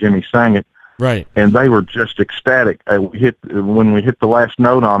 and Jimmy sang it. Right. And they were just ecstatic. When we hit the last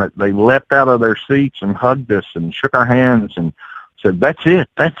note on it, they leapt out of their seats and hugged us and shook our hands and said, that's it.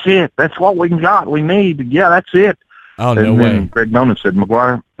 That's what we got. We need. Yeah, that's it. Oh, no way. And Greg Bonin said,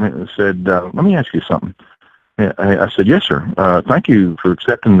 Maguire, let me ask you something. I said, yes, sir. Thank you for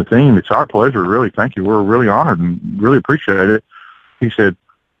accepting the theme. It's our pleasure, really. Thank you. We're really honored and really appreciate it. He said,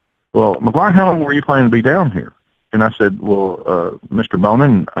 well, Maguire, how long were you planning to be down here? And I said, well, Mr.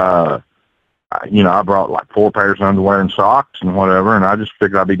 Bonin, I brought like 4 pairs of underwear and socks and whatever, and I just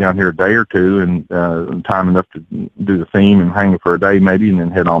figured I'd be down here a day or two and time enough to do the theme and hang it for a day maybe and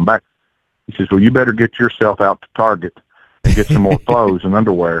then head on back. He says, well, you better get yourself out to Target and get some more clothes and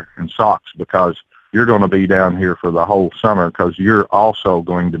underwear and socks because you're going to be down here for the whole summer because you're also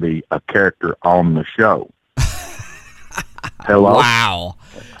going to be a character on the show. Hello. Wow.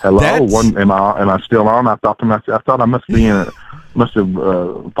 Hello. Am I still on? I thought to myself, I must have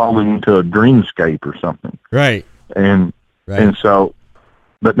fallen into a dreamscape or something. Right. And so,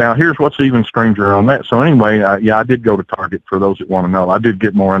 but now here's what's even stranger on that. So anyway, I did go to Target for those that want to know. I did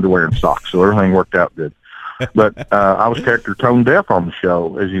get more underwear and socks, so everything worked out good. But I was character tone deaf on the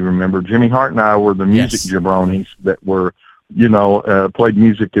show, as you remember. Jimmy Hart and I were the music jabronis that were, played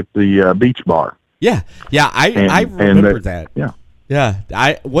music at the beach bar. Yeah, I remember that. Yeah.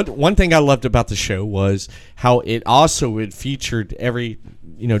 One thing I loved about the show was how it featured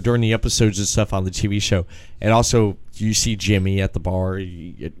during the episodes and stuff on the TV show. And also, you see Jimmy at the bar.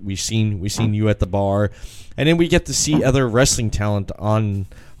 We seen you at the bar, and then we get to see other wrestling talent on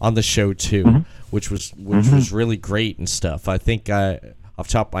the show too, which was really great and stuff. I think off the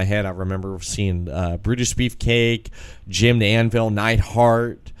top of my head, I remember seeing Brutus Beefcake, Jim the Anvil,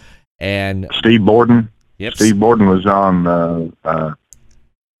 Neidhart. And Steve Borden. Yep. Steve Borden was on, I'm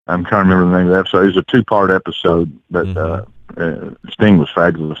trying to remember the name of the episode. It was a 2-part episode, but Sting was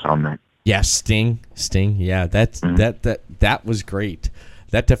fabulous on there. Yeah, Sting. Yeah, that was great.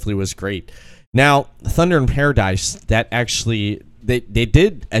 That definitely was great. Now, Thunder in Paradise, that actually they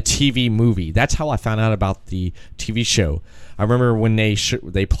did a TV movie. That's how I found out about the TV show. I remember when they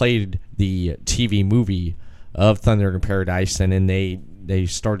played the TV movie of Thunder in Paradise, and then they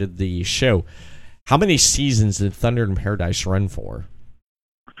started the show. How many seasons did Thunder in Paradise run for?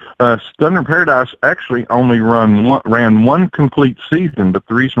 Thunder in Paradise actually only ran one complete season, but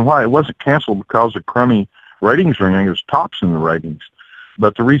the reason why it wasn't canceled because of crummy ratings or anything, it was tops in the ratings.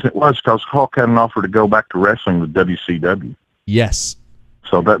 But the reason it was because Hulk had an offer to go back to wrestling with WCW. Yes.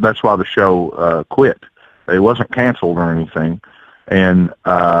 So that's why the show quit. It wasn't canceled or anything. And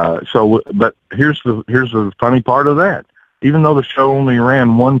but here's the funny part of that. Even though the show only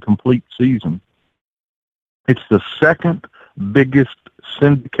ran one complete season, it's the second biggest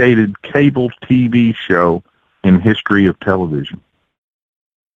syndicated cable TV show in history of television.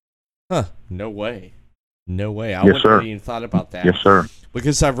 Huh. No way. I Yes, wouldn't sir. have even thought about that. Yes, sir.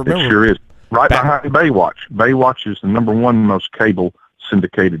 Because I remember... It sure is. Right behind Baywatch. Baywatch is the number one most cable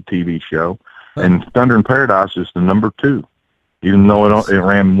syndicated TV show, and Thunder in Paradise is the number 2, even though it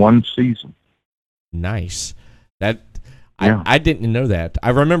ran one season. Nice. Yeah. I didn't know that. I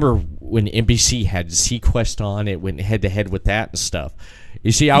remember when NBC had Sequest on, it went head to head with that and stuff.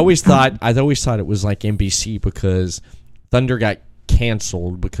 You see, I always thought it was like NBC because Thunder got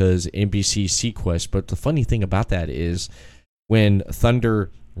canceled because NBC Sequest. But the funny thing about that is when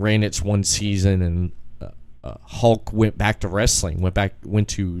Thunder ran its one season and Hulk went back to wrestling, went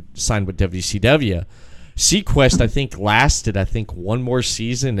to sign with WCW. Sequest, I think, lasted one more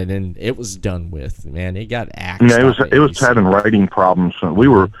season, and then it was done with. Man, it got axed. Yeah, it was having rating problems. We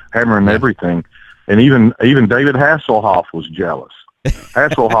were hammering everything, and even David Hasselhoff was jealous.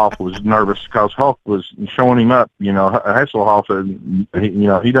 Hasselhoff was nervous because Hulk was showing him up. Hasselhoff,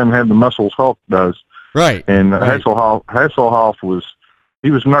 he doesn't have the muscles Hulk does. Right. And right. Hasselhoff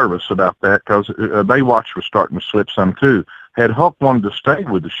was nervous about that because Baywatch was starting to slip some too. Had Hulk wanted to stay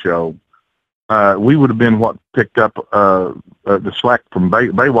with the show, we would have been what picked up the slack from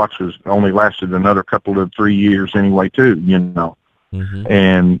Baywatch. Was only lasted another couple of 3 years anyway too. Mm-hmm.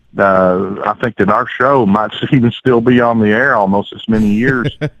 And I think that our show might even still be on the air almost as many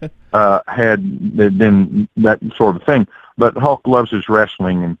years had it been that sort of thing. But Hulk loves his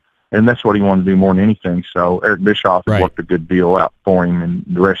wrestling, and that's what he wanted to do more than anything. So Eric Bischoff had worked a good deal out for him, and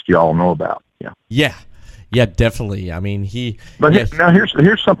the rest y'all know about. Yeah, definitely. I mean, now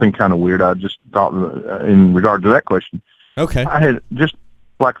here's something kind of weird. I just thought in regard to that question. Okay. I had just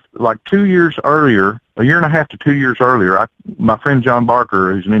like 2 years earlier, a year and a half to 2 years earlier, my friend John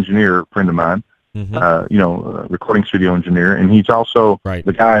Barker, who's an engineer friend of mine, recording studio engineer, and he's also one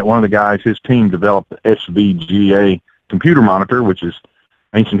of the guys. His team developed the SVGA computer monitor, which is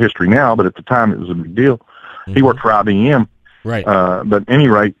ancient history now, but at the time it was a big deal. Mm-hmm. He worked for IBM. Right. But at any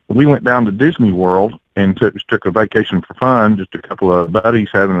rate, we went down to Disney World and took a vacation for fun, just a couple of buddies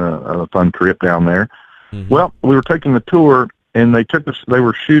having a fun trip down there. Mm-hmm. Well, we were taking the tour, and they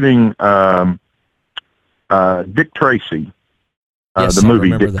were shooting Dick Tracy, the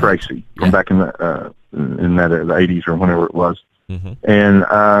movie Dick Tracy, from back in the 80s or whenever it was. Mm-hmm.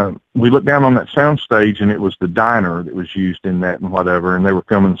 And we looked down on that sound stage, and it was the diner that was used in that and whatever, and they were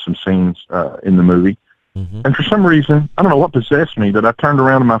filming some scenes in the movie. Mm-hmm. And for some reason, I don't know what possessed me, but I turned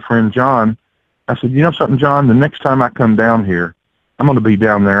around to my friend John. I said, "You know something, John? The next time I come down here, I'm going to be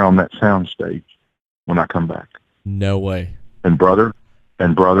down there on that sound stage when I come back." No way. And brother,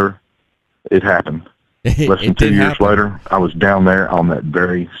 it happened. Less than 2 years later, I was down there on that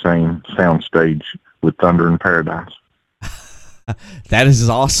very same sound stage with Thunder in Paradise. That is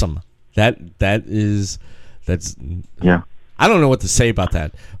awesome. That's yeah. I don't know what to say about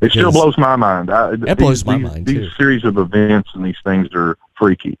that. It still blows my mind. It blows my mind too. These series of events and these things are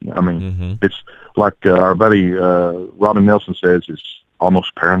freaky. I mean, it's like our buddy Robin Nelson says, it's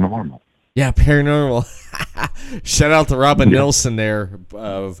almost paranormal. Yeah, paranormal. Shout out to Robin Nelson there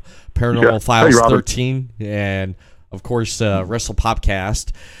of Paranormal Files 13 and of course Wrestle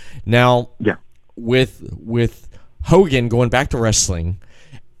Popcast. Now, with Hogan going back to wrestling,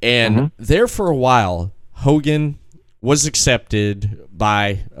 and there for a while, Hogan was accepted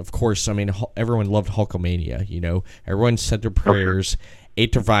by, of course, I mean, everyone loved Hulkamania, everyone said their prayers,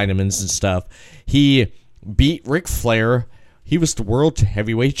 ate their vitamins and stuff. He beat Ric Flair. He was the world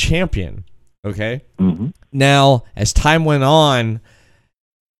heavyweight champion, okay? Mm-hmm. Now, as time went on,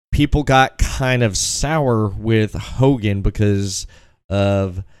 people got kind of sour with Hogan because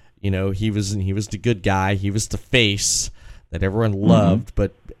of, he was the good guy. He was the face that everyone loved.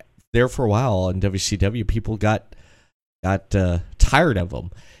 But there for a while in WCW, people got tired of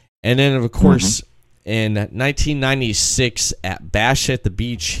him. And then, of course, in 1996 at Bash at the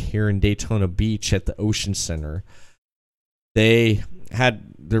Beach here in Daytona Beach at the Ocean Center, they had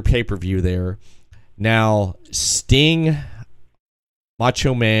their pay-per-view there. Now, Sting,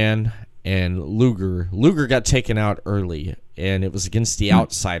 Macho Man, and Luger got taken out early, and it was against the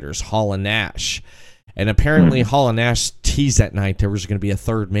Outsiders, Hall and Nash. And apparently Hall and Nash teased that night there was going to be a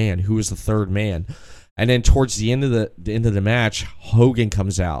third man. Who was the third man? And then towards the end of the match, Hogan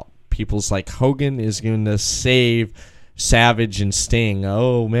comes out. People's like, Hogan is going to save Savage and Sting.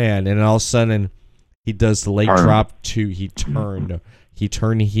 Oh man! And all of a sudden, he does the leg drop he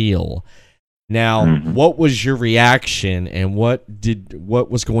turned heel. Now, what was your reaction, and what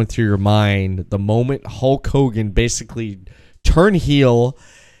was going through your mind the moment Hulk Hogan basically turned heel?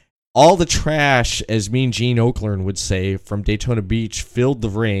 All the trash, as Mean Gene Okerlund would say, from Daytona Beach filled the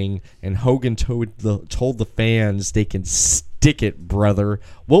ring, and Hogan told the fans they can stick it, brother.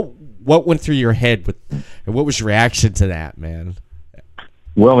 What went through your head, and what was your reaction to that, man?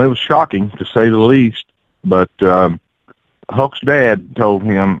 Well, it was shocking, to say the least, but Hulk's dad told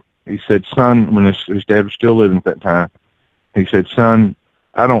him, he said, son, when his dad was still living at that time, he said, son,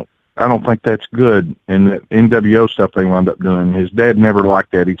 I don't think that's good. And the NWO stuff they wound up doing, his dad never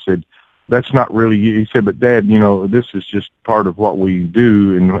liked that. He said, that's not really you. He said, but Dad, this is just part of what we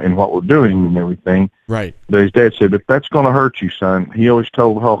do and what we're doing and everything. Right. But his dad said, if that's going to hurt you, son, he always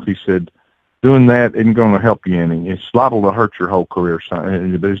told Hulk, he said, doing that isn't going to help you any. It's liable to hurt your whole career,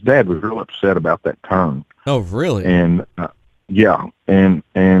 son. But his dad was real upset about that turn. Oh, really? And, yeah. And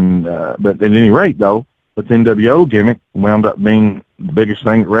but at any rate, though, the NWO gimmick wound up being the biggest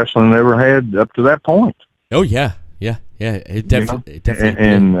thing that wrestling ever had up to that point. Oh, yeah. It definitely.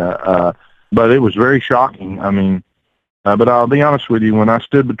 But it was very shocking. I mean, but I'll be honest with you, when I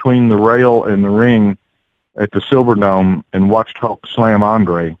stood between the rail and the ring at the Silverdome and watched Hulk slam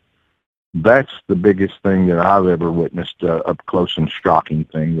Andre, that's the biggest thing that I've ever witnessed, up close and shocking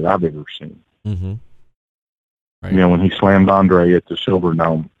thing that I've ever seen. Mm-hmm. Right. When he slammed Andre at the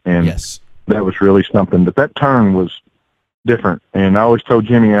Silverdome, and yes, that was really something. But that turn was different, and I always told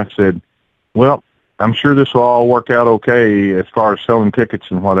Jimmy, I said, well, I'm sure this will all work out okay as far as selling tickets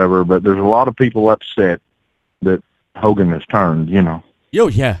and whatever, but there's a lot of people upset that Hogan has turned, Oh,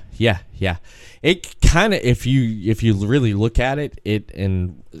 yeah. It kind of, if you really look at it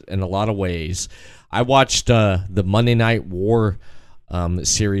in a lot of ways. I watched the Monday Night War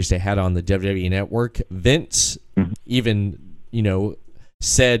series they had on the WWE Network. Vince even,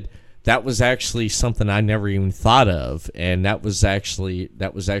 said that was actually something I never even thought of, and that was actually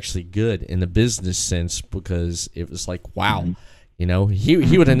good in the business sense, because it was like, wow,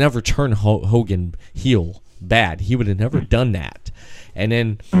 he would have never turned Hogan heel bad. He would have never done that. And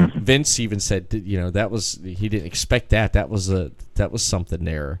then Vince even said, that was, he didn't expect that. That was something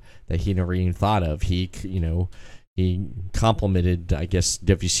there that he never even thought of. He complimented, I guess,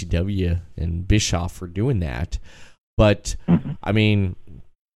 WCW and Bischoff for doing that. But I mean,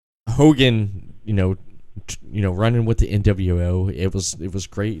 Hogan, running with the NWO, it was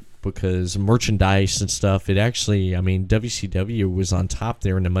great, because merchandise and stuff. It actually, I mean, WCW was on top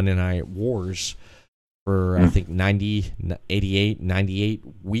there in the Monday Night Wars for I think 98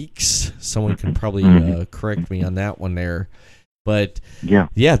 weeks. Someone can probably correct me on that one there. But they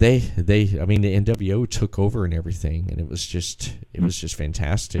I mean, the NWO took over and everything, and it was just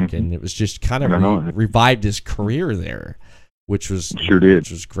fantastic, and it was just kind of revived his career there, which was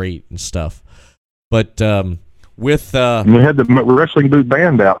which was great and stuff. But with we had the Wrestling Boot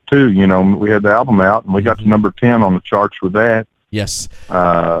Band out too. We had the album out, and we got to number 10 on the charts with that. Yes,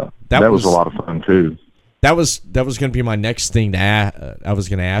 that was a lot of fun too. That was going to be my next thing I was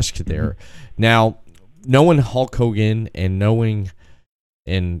going to ask you there. Now, knowing Hulk Hogan and knowing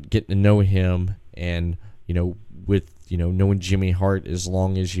and getting to know him, and knowing Jimmy Hart as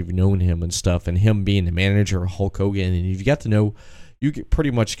long as you've known him and stuff, and him being the manager of Hulk Hogan, and you pretty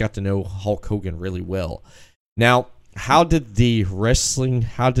much got to know Hulk Hogan really well. Now, how did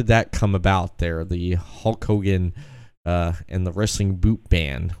that come about there? The Hulk Hogan and the Wrestling Boot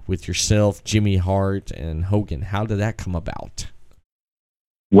Band with yourself, Jimmy Hart, and Hogan. How did that come about?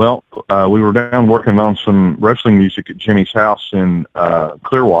 Well, we were down working on some wrestling music at Jimmy's house in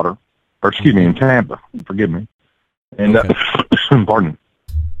Clearwater, in Tampa. Forgive me. And pardon.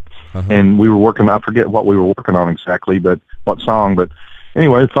 And we were working. I forget what we were working on exactly, but what song. But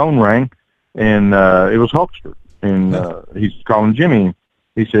anyway, the phone rang, and it was Hulkster, and he's calling Jimmy.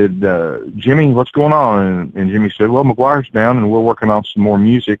 He said, Jimmy, what's going on? And Jimmy said, well, Maguire's down, and we're working on some more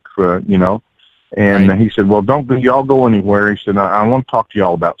music, And he said, well, don't y'all go anywhere. He said, I want to talk to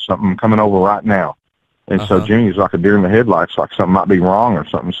y'all about something. I'm coming over right now. And so Jimmy was like a deer in the headlights, like something might be wrong or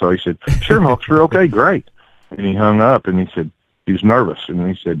something. So he said, sure, Hulkster, okay, great. And he hung up, and he said, he was nervous. And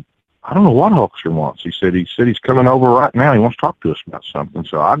he said, I don't know what Hulkster wants. He said he's coming over right now. He wants to talk to us about something.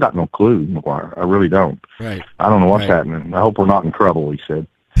 So I got no clue, McGuire. I really don't. Right. I don't know what's happening. I hope we're not in trouble, he said.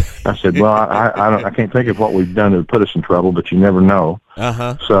 I said, well, I can't think of what we've done to put us in trouble, but you never know.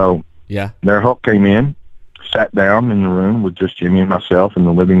 Uh-huh. So there Hulk came in, sat down in the room with just Jimmy and myself in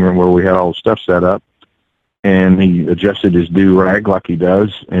the living room where we had all the stuff set up. And he adjusted his do-rag like he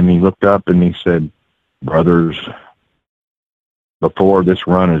does, and he looked up and he said, brothers, before this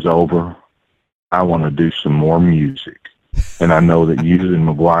run is over, I want to do some more music. And I know that you and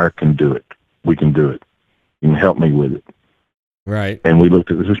McGuire can do it. We can do it. You can help me with it. Right. And we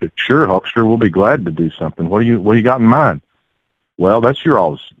looked at this and said, sure, Hulkster, we'll be glad to do something. What do you got in mind? Well, that's your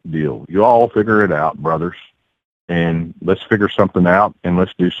all's deal. You all figure it out, brothers. And let's figure something out and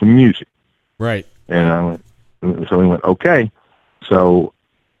let's do some music. Right. And so we went, okay. So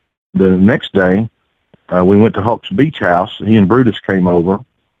the next day, we went to Hulk's beach house. He and Brutus came over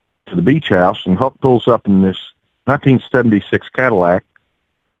to the beach house, and Hulk pulls up in this 1976 Cadillac,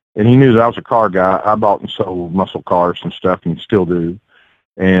 and he knew that I was a car guy. I bought and sold muscle cars and stuff, and still do.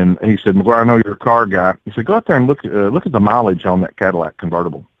 And he said, McGuire, I know you're a car guy. He said, go out there and look at the mileage on that Cadillac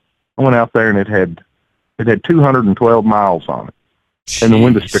convertible. I went out there, and it had 212 miles on it. Jeez. And the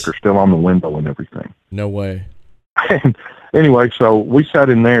window sticker's still on the window and everything. No way. And anyway, so we sat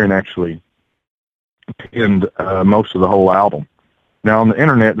in there and actually pinned most of the whole album. Now, on the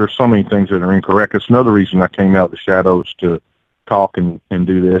internet, there's so many things that are incorrect. It's another reason I came out of the shadows to talk and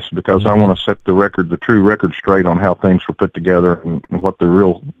do this, because I want to set the true record straight on how things were put together and what the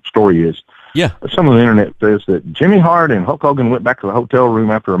real story is. Yeah. Some of the internet says that Jimmy Hart and Hulk Hogan went back to the hotel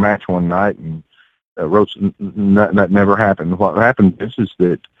room after a match one night and wrote. That never happened. What happened is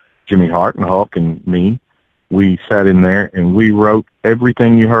that Jimmy Hart and Hulk and me, we sat in there and we wrote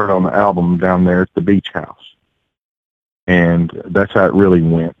everything you heard on the album down there at the beach house. And that's how it really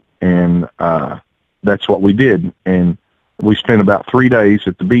went. And that's what we did. And we spent about 3 days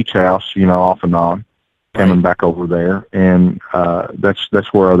at the beach house, off and on, coming back over there. And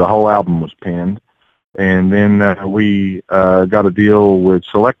that's where the whole album was penned. And then we got a deal with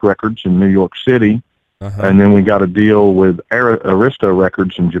Select Records in New York City. Uh-huh. And then we got a deal with Arista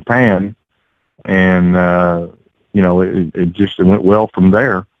Records in Japan. And, it went well from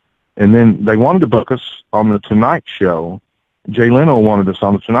there. And then they wanted to book us on the Tonight Show. Jay Leno wanted us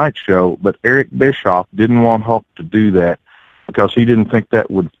on the Tonight Show, but Eric Bischoff didn't want Hulk to do that because he didn't think that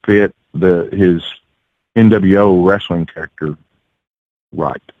would fit his NWO wrestling character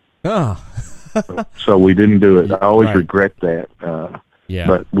right. Oh. So we didn't do it. I always regret that.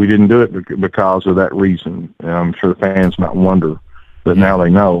 But we didn't do it because of that reason. And I'm sure the fans might wonder, but now they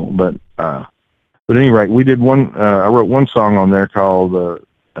know. But at any rate, we did one. I wrote one song on there called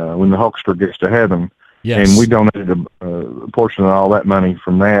 "When the Hulkster Gets to Heaven," and we donated a portion of all that money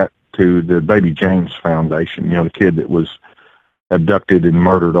from that to the Baby James Foundation. The kid that was abducted and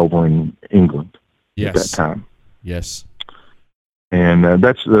murdered over in England at that time. Yes. And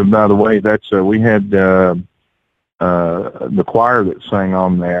that's by the way, that's we had the choir that sang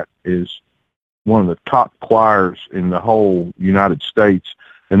on that is one of the top choirs in the whole United States.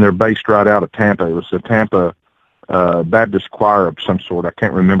 And they're based right out of Tampa. It was a Tampa Baptist choir of some sort. I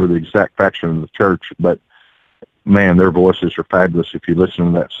can't remember the exact faction of the church, but man, their voices are fabulous. If you listen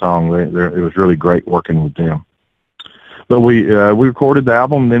to that song, it was really great working with them. But we recorded the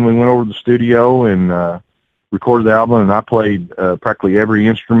album, then we went over to the studio and recorded the album, and I played practically every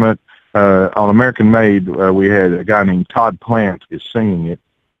instrument. On American Made, we had a guy named Todd Plant is singing it.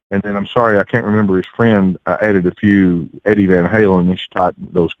 And then I'm sorry, I can't remember his friend. I added a few Eddie Van Halen-ish type,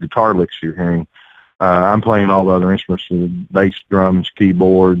 those guitar licks you're hearing. I'm playing all the other instruments, the bass, drums,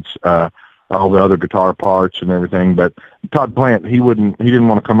 keyboards, all the other guitar parts and everything. But Todd Plant, he didn't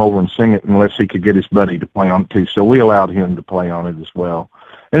want to come over and sing it unless he could get his buddy to play on it too. So we allowed him to play on it as well.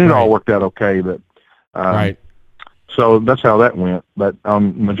 And it all worked out okay, but so that's how that went. But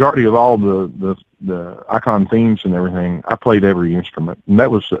majority of all the Icon themes and everything, I played every instrument. And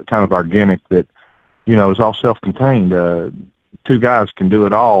that was kind of our gimmick that, it was all self-contained. Two guys can do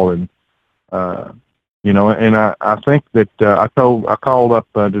it all. And, and I think that I called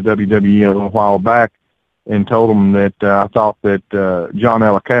up to WWE a little while back and told them that I thought that John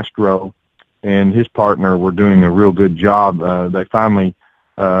Alacastro and his partner were doing a real good job. They finally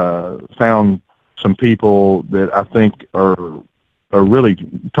found some people that I think are really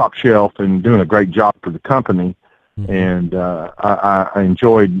top shelf and doing a great job for the company. Mm-hmm. And I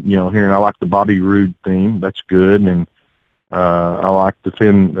enjoyed, hearing. I like the Bobby Roode theme. That's good. And I like the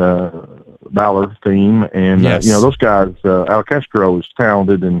Finn Balor theme. And, those guys, Alacastro is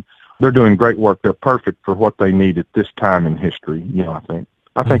talented, and they're doing great work. They're perfect for what they need at this time in history, I think.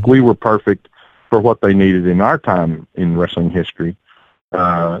 I think we were perfect for what they needed in our time in wrestling history.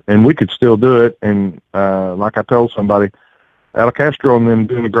 And we could still do it. And like I told somebody, Al Castro and them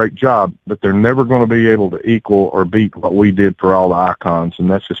doing a great job, but they're never going to be able to equal or beat what we did for all the icons.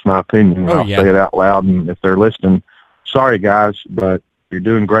 And that's just my opinion. I'll say it out loud. And if they're listening, sorry guys, but you're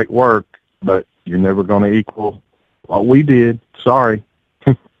doing great work, but you're never going to equal what we did. Sorry.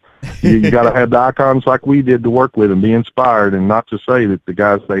 You got to have the icons like we did to work with and be inspired, and not to say that the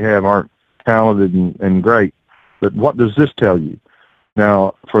guys they have aren't talented and great. But what does this tell you?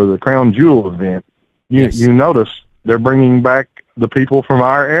 Now, for the Crown Jewel event, you notice they're bringing back the people from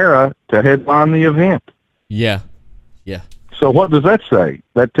our era to headline the event. Yeah. So what does that say?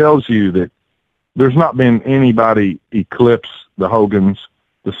 That tells you that there's not been anybody eclipse the Hogans,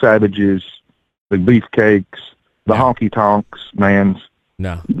 the Savages, the Beefcakes, the Honky Tonks, mans.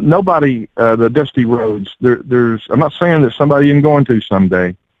 No. Nobody, the Dusty Rhodes, there's, I'm not saying that somebody isn't going to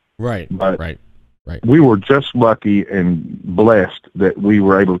someday. Right, but right. We were just lucky and blessed that we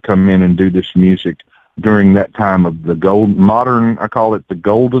were able to come in and do this music during that time of the I call it the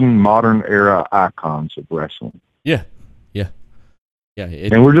golden modern era icons of wrestling. Yeah.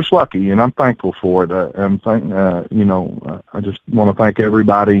 And we're just lucky, and I'm thankful for it. I just want to thank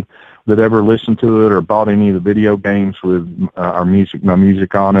everybody that ever listened to it or bought any of the video games with my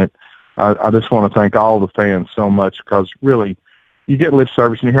music on it. I just want to thank all the fans so much, because really, you get lip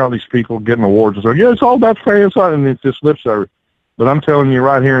service and you hear all these people getting awards and say, it's all about fans, and it's just lip service. But I'm telling you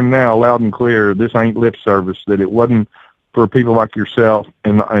right here and now, loud and clear, this ain't lip service, that it wasn't for people like yourself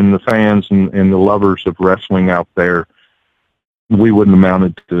and the fans and the lovers of wrestling out there, we wouldn't have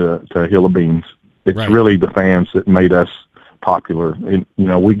amounted to a hill of beans. It's really the fans that made us popular. And,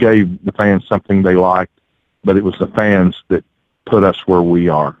 we gave the fans something they liked, but it was the fans that put us where we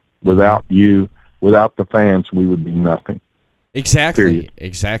are. Without you, without the fans, we would be nothing. Exactly. Period.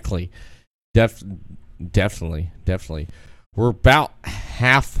 Exactly. Definitely. We're about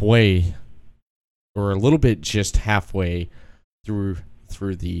halfway, or a little bit just halfway through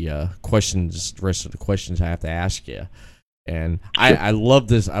the questions. The rest of the questions I have to ask you. And I love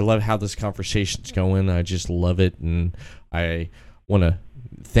this. I love how this conversation's going. I just love it. And I want to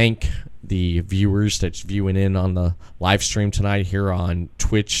thank the viewers that's viewing in on the live stream tonight here on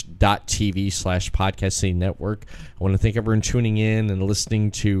twitch.tv/podcasting network. I want to thank everyone tuning in and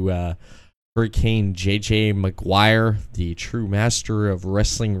listening to Hurricane J Maguire, the true master of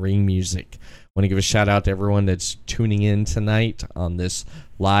wrestling ring music. I want to give a shout out to everyone that's tuning in tonight on this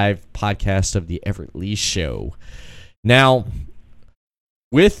live podcast of the Everett Lee Show. Now,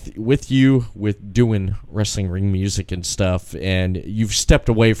 with doing wrestling ring music and stuff, and you've stepped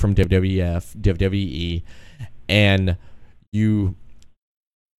away from WWE, and you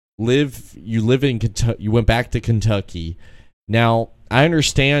live in Kentucky. You went back to Kentucky. Now, I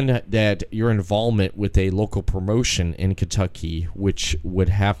understand that your involvement with a local promotion in Kentucky, which would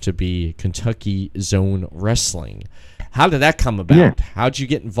have to be Kentucky Zone Wrestling. How did that come about? Yeah. How'd you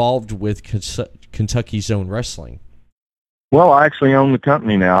get involved with Kentucky Zone Wrestling? Well, I actually own the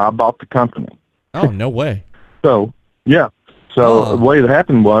company now. I bought the company. Oh, no way. So, yeah. So the way it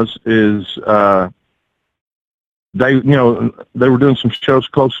happened is they were doing some shows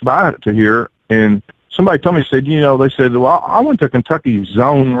close by to here, and somebody told me, they said, well, I went to Kentucky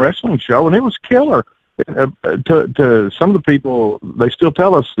Zone Wrestling show, and it was killer. To some of the people, they still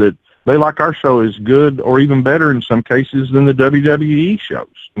tell us that they like our show as good or even better in some cases than the WWE shows.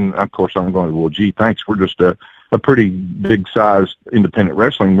 And, of course, I'm going, well, gee, thanks. We're just a pretty big-sized independent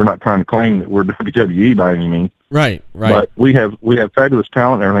wrestling. We're not trying to claim that we're WWE by any means. Right. But we have fabulous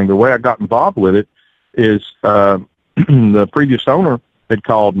talent and everything. The way I got involved with it is the previous owner had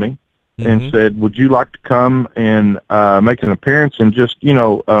called me and said, would you like to come and make an appearance and just,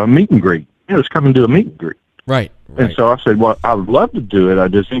 meet and greet? Just come and do a meet and greet. Right. And so I said, well, I would love to do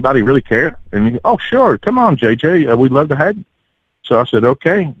it. Does anybody really care? And he goes, oh, sure. Come on, JJ. We'd love to have you. So I said,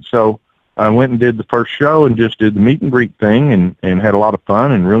 okay. So I went and did the first show and just did the meet and greet thing and had a lot of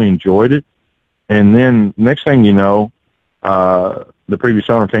fun and really enjoyed it. And then next thing you know, the previous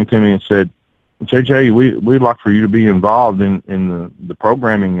owner came to me and said, JJ, we'd like for you to be involved in the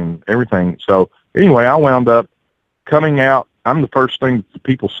programming and everything. So anyway, I wound up coming out. I'm the first thing that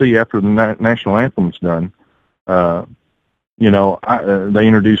people see after the national anthem's done. They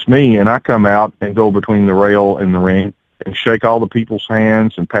introduce me, and I come out and go between the rail and the ring and shake all the people's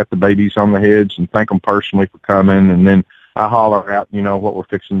hands and pat the babies on the heads and thank them personally for coming. And then I holler out, what we're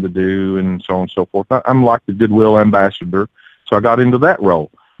fixing to do and so on and so forth. I'm like the goodwill ambassador. So I got into that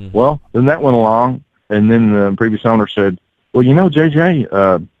role. Mm-hmm. Well, then that went along, and then the previous owner said, well,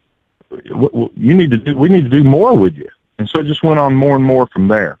 JJ, we need to do more with you. And so it just went on more and more from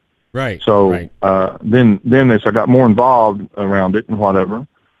there. Right. So right. Then as I got more involved around it and whatever,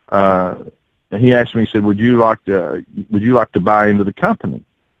 he asked me, he said, would you like to buy into the company?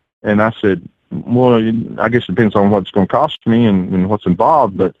 And I said, well, I guess it depends on what it's going to cost me and what's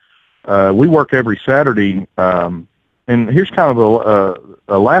involved. But we work every Saturday. And here's kind of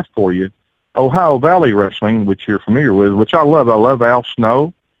a laugh for you. Ohio Valley Wrestling, which you're familiar with, which I love. I love Al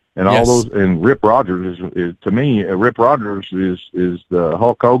Snow and all those. And Rip Rogers is to me, Rip Rogers is the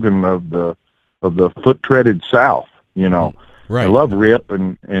Hulk Hogan of the foot treaded South. You know, Right. I love Rip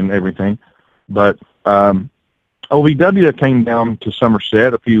and everything. But OVW came down to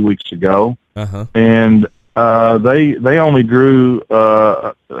Somerset a few weeks ago, and they only drew.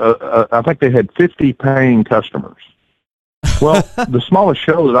 I think they had 50 paying customers. Well, the smallest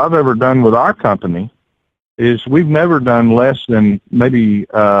show that I've ever done with our company is we've never done less than maybe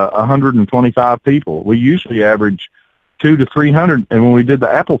 125 people. We usually average 200 to 300. And when we did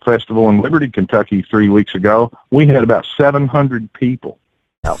the Apple Festival in Liberty, Kentucky 3 weeks ago, we had about 700 people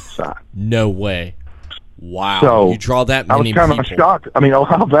outside. No way. Wow. So you draw that many people. I was kind of shocked. I mean,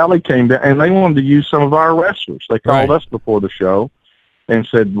 Ohio Valley came down, and they wanted to use some of our wrestlers. They called us before the show and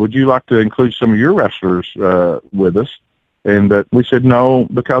said, would you like to include some of your wrestlers with us? And we said no,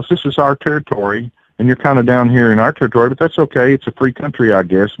 because this is our territory, and you're kind of down here in our territory, but that's okay. It's a free country, I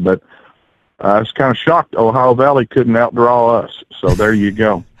guess. But I was kind of shocked Ohio Valley couldn't outdraw us. So there you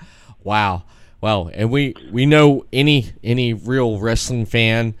go. Wow. Well, and we know any real wrestling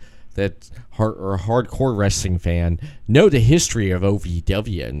fan or hardcore wrestling fan know the history of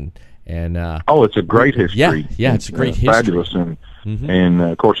OVW and it's a great history. Yeah, it's a great history. Fabulous. And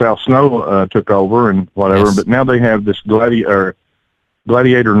of course, Al Snow took over and whatever. Yes. But now they have this Gladiator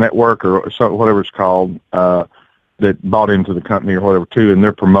Network or whatever it's called that bought into the company or whatever too, and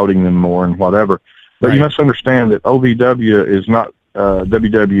they're promoting them more and whatever. But you must understand that OVW is not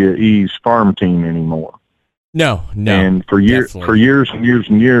WWE's farm team anymore. No. And for years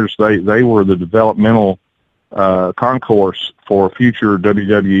and years, they were the developmental concourse for future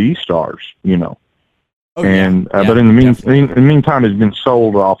WWE stars. You know. But in the meantime, it's been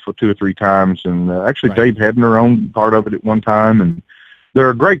sold off for 2 or 3 times, and actually Dave Hebner owned part of it at one time, and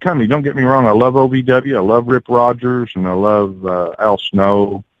they're a great company. Don't get me wrong; I love OVW, I love Rip Rogers, and I love Al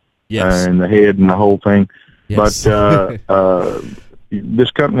Snow, and the Head and the whole thing. Yes. But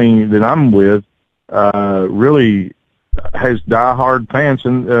this company that I'm with really has diehard fans,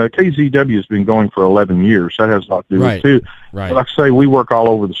 and KZW has been going for 11 years. That has a lot to do with it too. Right. But like I say, we work all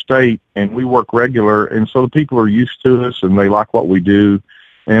over the state, and we work regular, and so the people are used to us, and they like what we do.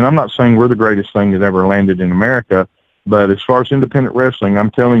 And I'm not saying we're the greatest thing that ever landed in America, but as far as independent wrestling,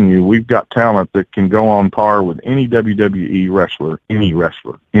 I'm telling you, we've got talent that can go on par with any WWE wrestler,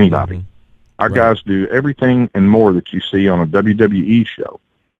 anybody. Mm-hmm. Our guys do everything and more that you see on a WWE show.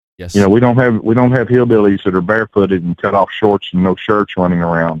 Yes. You know, we don't have hillbillies that are barefooted and cut off shorts and no shirts running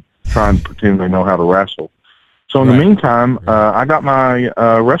around trying to pretend they know how to wrestle. So in the meantime, I got my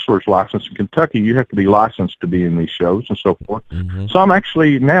wrestler's license in Kentucky. You have to be licensed to be in these shows and so forth. Mm-hmm. So I'm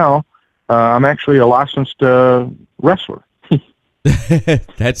actually a licensed wrestler.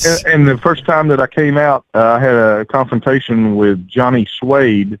 That's and the first time that I came out, I had a confrontation with Johnny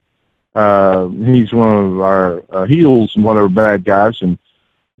Suede. He's one of our heels and whatever bad guys, and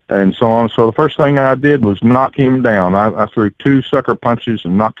so on. So the first thing I did was knock him down. I threw 2 sucker punches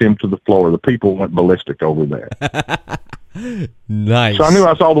and knocked him to the floor. The people went ballistic over that. Nice. So I knew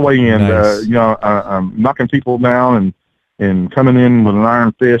I was all the way in. Nice. I'm knocking people down and coming in with an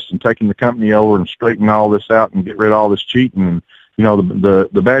iron fist and taking the company over and straightening all this out and get rid of all this cheating. And, you know,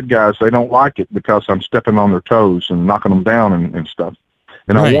 the bad guys, they don't like it because I'm stepping on their toes and knocking them down and stuff.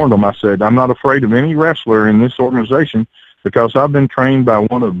 And I warned them. I said, I'm not afraid of any wrestler in this organization, because I've been trained by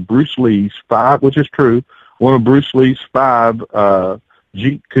one of Bruce Lee's 5, which is true, one of Bruce Lee's 5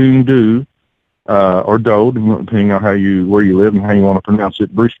 Jeet Kune Do, or Do, depending on where you live and how you want to pronounce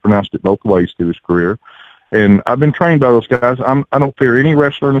it. Bruce pronounced it both ways through his career. And I've been trained by those guys. I don't fear any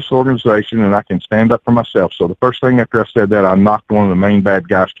wrestler in this organization, and I can stand up for myself. So the first thing after I said that, I knocked one of the main bad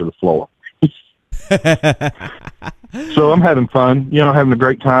guys to the floor. So I'm having fun, having a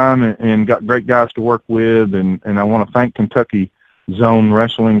great time, and got great guys to work with. And I want to thank Kentucky Zone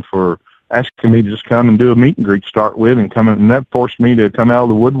Wrestling for asking me to just come and do a meet and greet to start with, and that forced me to come out of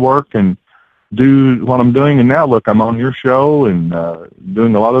the woodwork and do what I'm doing. And now, look, I'm on your show and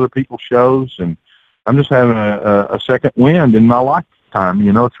doing a lot of other people's shows, and I'm just having a second wind in my lifetime.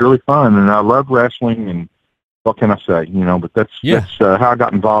 It's really fun, and I love wrestling, and what can I say? But that's how I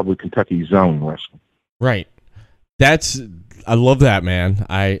got involved with Kentucky Zone Wrestling. Right. I love that, man.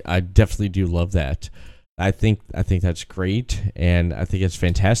 I definitely do love that. I think that's great, and I think it's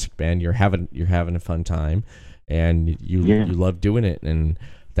fantastic, man. You're having a fun time, and you love doing it, and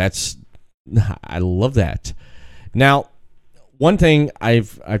I love that. Now, one thing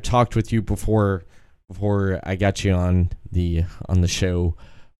I've talked with you before I got you on the show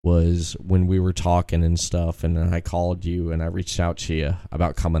was when we were talking and stuff, and then I called you and I reached out to you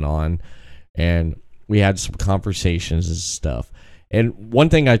about coming on, and we had some conversations and stuff. And one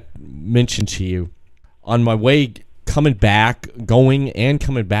thing I mentioned to you on my way coming back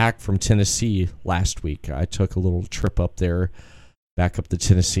from Tennessee last week, I took a little trip up there, back up to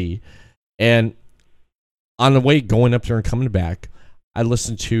Tennessee, and on the way going up there and coming back, I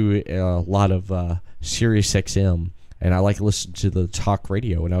listened to a lot of Sirius XM, and I like to listen to the talk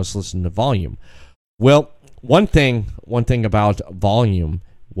radio, and I was listening to Volume. Well, one thing about Volume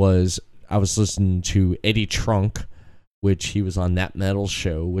was I was listening to Eddie Trunk, which he was on That Metal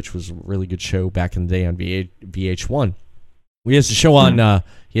Show, which was a really good show back in the day on VH1. He has a show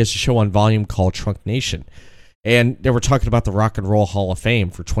on Volume called Trunk Nation, and they were talking about the Rock and Roll Hall of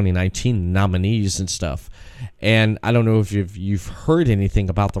Fame for 2019 nominees and stuff. And I don't know if you've heard anything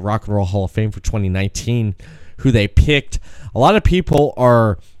about the Rock and Roll Hall of Fame for 2019, who they picked. A lot of people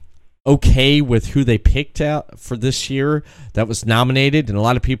are okay with who they picked out for this year that was nominated, and a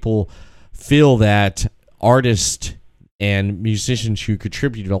lot of people feel that artists and musicians who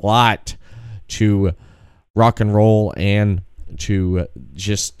contributed a lot to rock and roll and to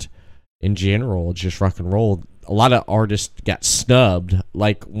just in general, just rock and roll, a lot of artists got snubbed.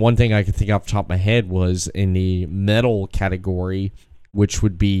 Like, one thing I could think off the top of my head was in the metal category, which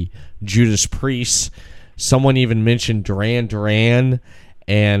would be Judas Priest. Someone even mentioned Duran Duran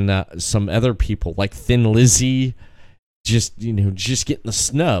and some other people like Thin Lizzy, just getting the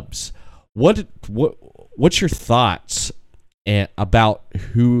snubs. What's your thoughts about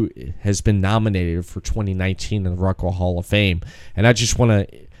who has been nominated for 2019 in the Rock and Roll Hall of Fame? And I just want to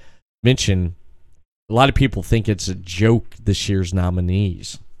mention, a lot of people think it's a joke, this year's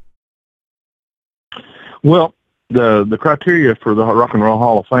nominees. Well, the criteria for the Rock and Roll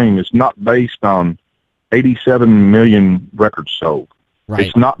Hall of Fame is not based on 87 million records sold. Right.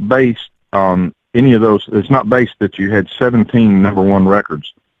 It's not based on any of those. It's not based that you had 17 number one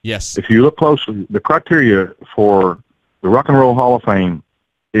records. Yes. If you look closely, the criteria for the Rock and Roll Hall of Fame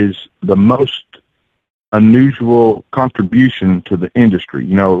is the most unusual contribution to the industry.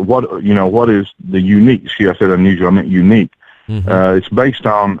 What is the unique? See, I said unusual, I meant unique. Mm-hmm. It's based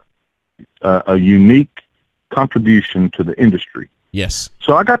on a unique contribution to the industry. Yes.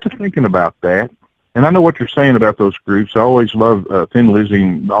 So I got to thinking about that, and I know what you're saying about those groups. I always love Thin Lizzy,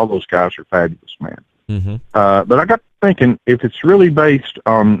 and all those guys are fabulous, man. Mm-hmm. But I got to thinking, if it's really based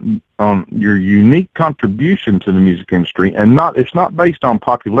on your unique contribution to the music industry, and it's not based on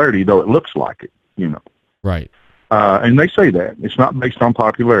popularity, though it looks like it, Right. And they say that it's not based on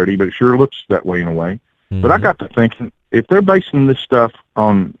popularity, but it sure looks that way in a way. Mm-hmm. But I got to thinking, if they're basing this stuff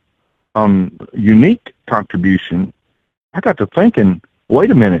on unique contribution, I got to thinking,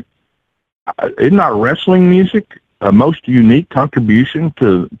 wait a minute, isn't our wrestling music a most unique contribution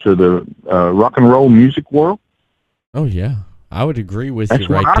to the rock and roll music world? Oh yeah, I would agree with That's you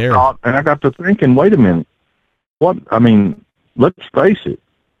right what I there. thought, and I got to thinking, wait a minute, let's face it,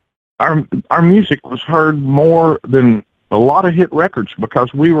 our music was heard more than a lot of hit records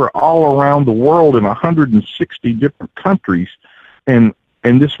because we were all around the world in 160 different countries, and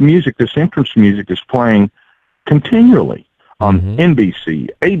this music, this entrance music, is playing continually on NBC,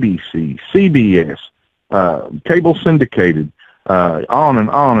 ABC, CBS, cable syndicated, on and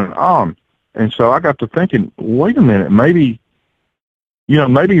on and on. And so I got to thinking, wait a minute, maybe Jimmy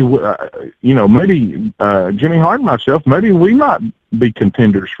Hart and myself, maybe we might be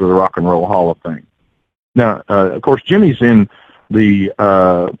contenders for the Rock and Roll Hall of Fame. Now, of course, Jimmy's in the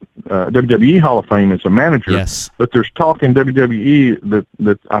WWE Hall of Fame as a manager, yes. But there's talk in WWE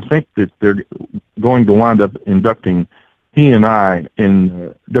that I think that they're going to wind up inducting he and I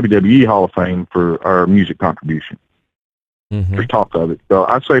in the WWE Hall of Fame for our music contribution. Mm-hmm. There's talk of it. So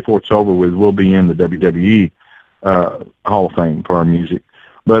I'd say before it's over with, we'll be in the WWE Hall of Fame for our music.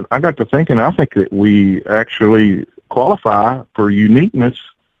 But I got to thinking, I think that we actually qualify for uniqueness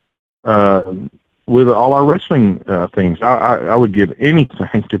with all our wrestling things. I would give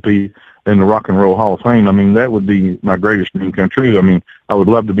anything to be in the Rock and Roll Hall of Fame. I mean, that would be my greatest dream come true. I mean, I would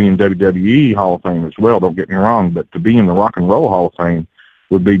love to be in WWE Hall of Fame as well, don't get me wrong, but to be in the Rock and Roll Hall of Fame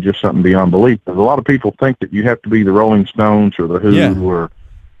would be just something beyond belief. Because a lot of people think that you have to be the Rolling Stones or the Who or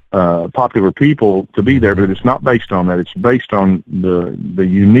popular people to be there, but it's not based on that. It's based on the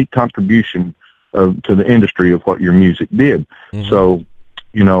unique contribution to the industry of what your music did. Mm-hmm. So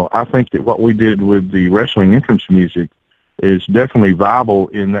I think that what we did with the wrestling entrance music is definitely viable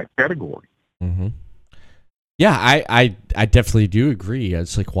in that category. Mm-hmm. Yeah, I definitely do agree.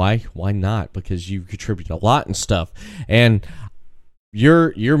 It's like, why not? Because you contribute a lot and stuff. And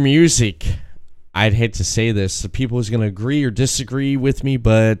your music, I'd hate to say this, the people is going to agree or disagree with me,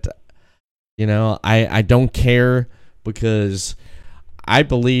 but, I don't care, because I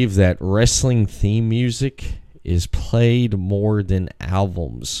believe that wrestling theme music is played more than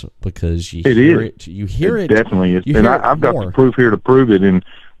albums, because you hear it. You hear it. Definitely is. And I've got the proof here to prove it in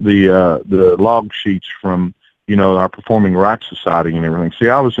the log sheets from, our Performing Rights Society and everything. See,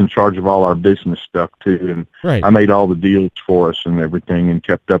 I was in charge of all our business stuff too, and right. I made all the deals for us and everything, and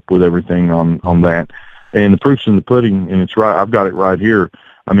kept up with everything on that. And the proof's in the pudding, and it's right. I've got it right here.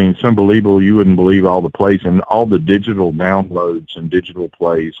 I mean, it's unbelievable. You wouldn't believe all the plays and all the digital downloads and digital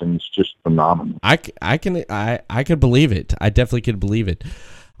plays, and it's just phenomenal. I could believe it. I definitely could believe it.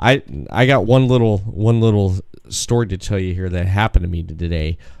 I got one little story to tell you here that happened to me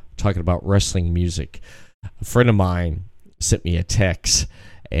today, talking about wrestling music. A friend of mine sent me a text,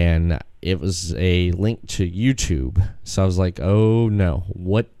 and it was a link to YouTube. So I was like, oh no,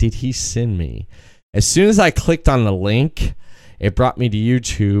 what did he send me? As soon as I clicked on the link, it brought me to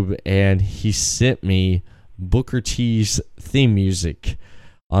YouTube, and he sent me Booker T's theme music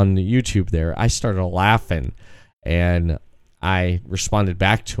on the YouTube there. I started laughing, and I responded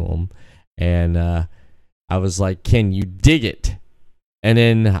back to him, and I was like, can you dig it? And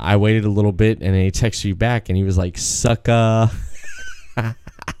then I waited a little bit, and then he texted me back, and he was like, sucka.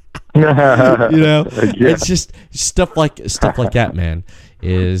 It's just stuff like that, man,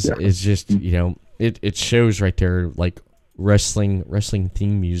 is just, it shows right there, like, wrestling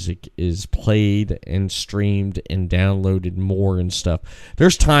theme music is played and streamed and downloaded more and stuff.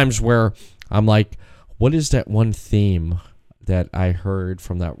 There's times where I'm like, what is that one theme that I heard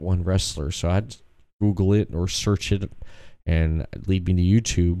from that one wrestler? So I'd Google it or search it and lead me to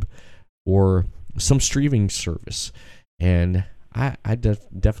YouTube or some streaming service. And I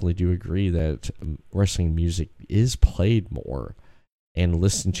definitely do agree that wrestling music is played more and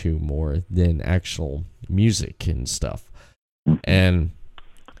listened to more than actual music and stuff. And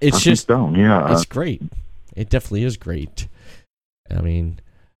it's just, it's great. It definitely is great. I mean,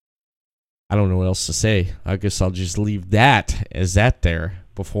 I don't know what else to say. I guess I'll just leave that as that there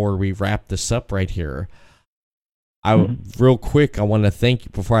before we wrap this up right here. Real quick, I want to thank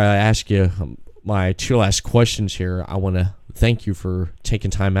you, before I ask you my two last questions here, I want to thank you for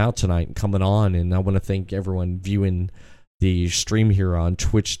taking time out tonight and coming on. And I want to thank everyone viewing the stream here on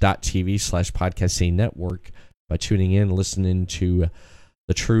twitch.tv/podcasting network by tuning in, listening to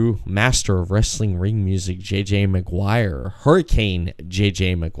the true master of wrestling ring music, J Maguire, Hurricane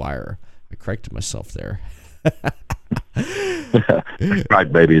J Maguire. I corrected myself there.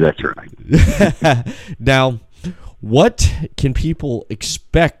 Right, baby, that's right. Now, what can people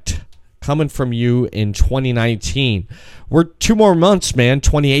expect coming from you in 2019? We're 2 more months, man.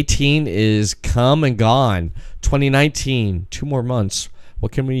 2018 is come and gone. 2019, 2 more months.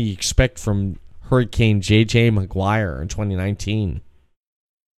 What can we expect from Hurricane J Maguire in 2019?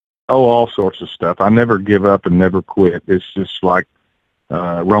 Oh, all sorts of stuff. I never give up and never quit. It's just like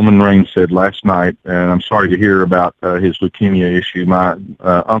Roman Reigns said last night, and I'm sorry to hear about his leukemia issue. My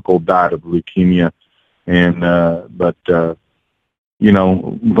uncle died of leukemia, and but we're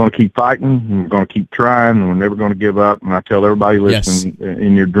going to keep fighting, and we're going to keep trying, and we're never going to give up. And I tell everybody listening,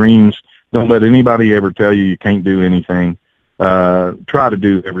 in your dreams, don't let anybody ever tell you can't do anything. Try to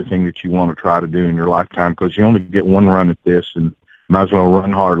do everything that you want to try to do in your lifetime, because you only get one run at this, and might as well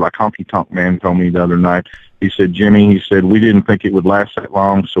run hard. Like Honky Tonk Man told me the other night. He said, Jimmy, we didn't think it would last that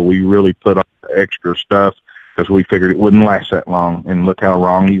long, so we really put on the extra stuff because we figured it wouldn't last that long. And look how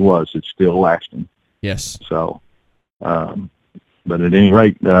wrong he was. It's still lasting. Yes. So, but at any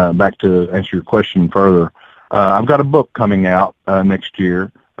rate, back to answer your question further, I've got a book coming out next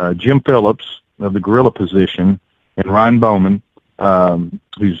year. Jim Phillips of the Gorilla Position and Ryan Bowman,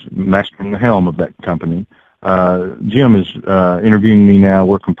 who's mastering the helm of that company. Jim is interviewing me now.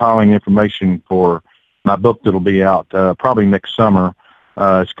 We're compiling information for my book that'll be out probably next summer.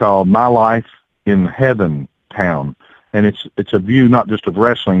 It's called My Life in Heaven Town, and it's a view not just of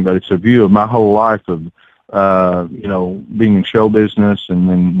wrestling, but it's a view of my whole life of being in show business, and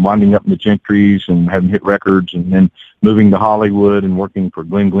then winding up in the Gentries and having hit records, and then moving to Hollywood and working for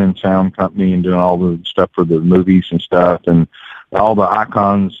Glen Sound Company and doing all the stuff for the movies and stuff, and all the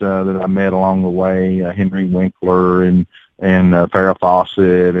icons that I met along the way, Henry Winkler and Farrah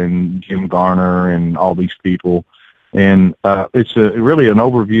Fawcett and Jim Garner and all these people. And it's really an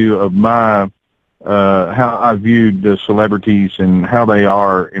overview of my how I viewed the celebrities and how they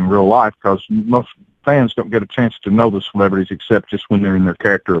are in real life, because most fans don't get a chance to know the celebrities except just when they're in their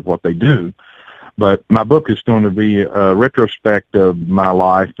character of what they do. But my book is going to be a retrospect of my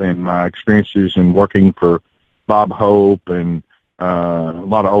life and my experiences in working for Bob Hope and a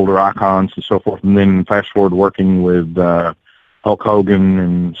lot of older icons and so forth, and then fast forward working with Hulk Hogan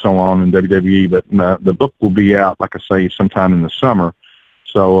and so on in WWE. But the book will be out, like I say, sometime in the summer.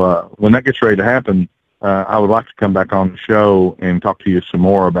 So when that gets ready to happen, I would like to come back on the show and talk to you some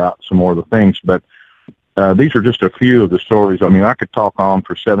more about some more of the things. But these are just a few of the stories. I mean, I could talk on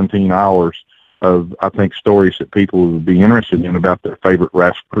for 17 hours of, I think, stories that people would be interested in about their favorite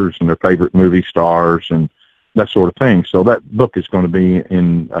wrestlers and their favorite movie stars and that sort of thing. So that book is going to be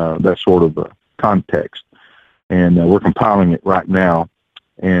in that sort of context. And we're compiling it right now.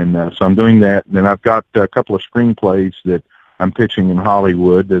 And so I'm doing that. And then I've got a couple of screenplays that I'm pitching in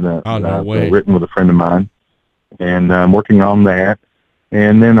Hollywood that I've written with a friend of mine. And I'm working on that.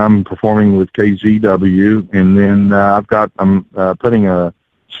 And then I'm performing with KZW. And then I'm putting a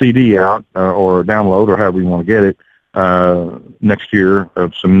CD out or a download or however you want to get it next year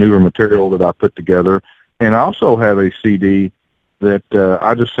of some newer material that I put together. And I also have a CD that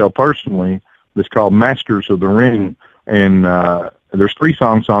I just sell personally that's called Masters of the Ring. And there's 3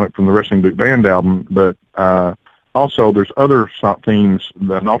 songs on it from the Wrestling Boot Band album, but also there's other themes,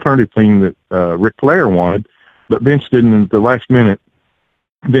 an alternative theme that Ric Flair wanted, but Vince didn't, at the last minute,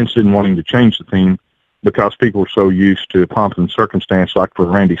 Vince didn't want him to change the theme because people were so used to Pomp and Circumstance, like for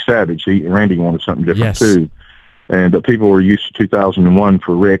Randy Savage. Randy wanted something different too. But people were used to 2001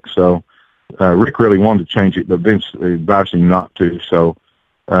 for Rick, so Rick really wanted to change it, but Vince advised him not to, so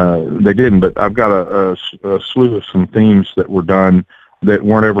they didn't. But I've got a slew of some themes that were done that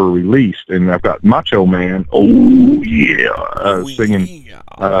weren't ever released, and I've got Macho Man, singing,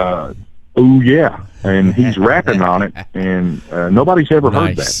 oh yeah, and he's rapping on it, and nobody's ever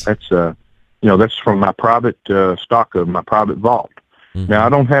heard that. That's that's from my private stock of my private vault. Mm-hmm. Now I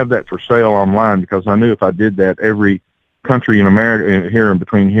don't have that for sale online because I knew if I did that, every country in America, here and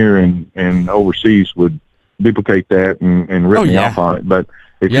between here and overseas, would duplicate that and rip me off on it. But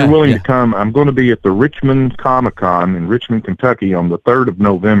if you're willing to come, I'm going to be at the Richmond Comic-Con in Richmond, Kentucky on the 3rd of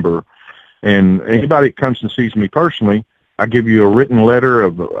November. And anybody that comes and sees me personally, I give you a written letter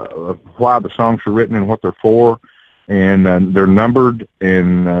of why the songs are written and what they're for. And they're numbered.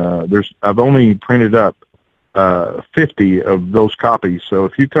 And I've only printed up 50 of those copies. So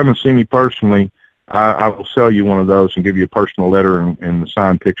if you come and see me personally, I will sell you one of those and give you a personal letter and the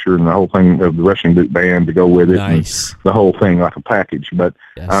signed picture and the whole thing of the Wrestling Boot Band to go with it. Nice. The whole thing like a package. But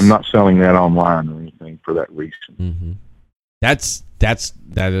I'm not selling that online or anything for that reason. Mm-hmm.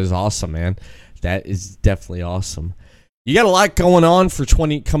 That is awesome, man. That is definitely awesome. You got a lot going on for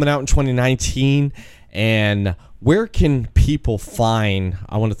coming out in 2019, and where can people find?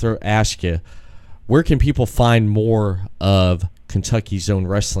 I want to ask you, where can people find more of Kentucky Zone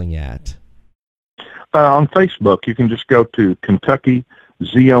Wrestling at? On Facebook, you can just go to Kentucky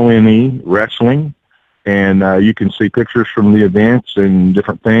ZONE Wrestling, and you can see pictures from the events and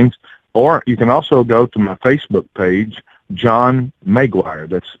different things. Or you can also go to my Facebook page, John Maguire.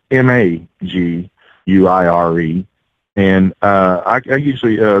 That's Maguire, and I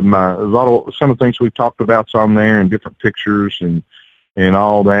usually some of the things we've talked about's on there, and different pictures and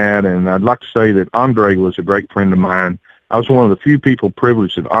all that. And I'd like to say that Andre was a great friend of mine. I was one of the few people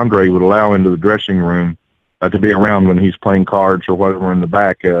privileged that Andre would allow into the dressing room to be around when he's playing cards or whatever in the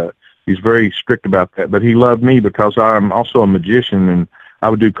back. He's very strict about that, but he loved me because I'm also a magician, and I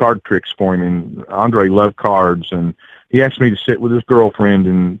would do card tricks for him. And Andre loved cards, and he asked me to sit with his girlfriend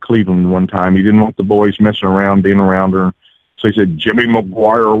in Cleveland one time. He didn't want the boys messing around, being around her. So he said, "Jimmy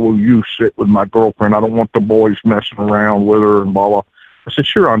Maguire, will you sit with my girlfriend? I don't want the boys messing around with her," and blah, blah. I said,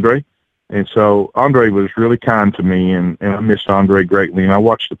 "Sure, Andre." And so Andre was really kind to me, and I missed Andre greatly. And I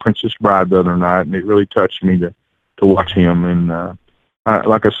watched The Princess Bride the other night, and it really touched me to watch him. And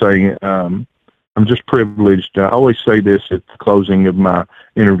like I say, I'm just privileged. I always say this at the closing of my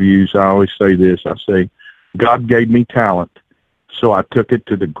interviews. I always say this. I say, God gave me talent, so I took it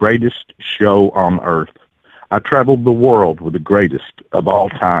to the greatest show on earth. I traveled the world with the greatest of all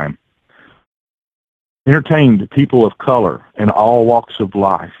time. Entertained people of color in all walks of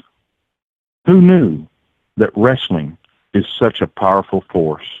life. Who knew that wrestling is such a powerful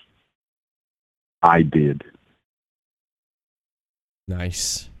force? I did.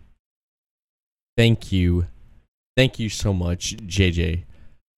 Nice. Thank you. Thank you so much, JJ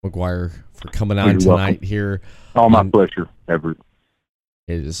Maguire, for coming on tonight welcome. Here. All my pleasure, Everett.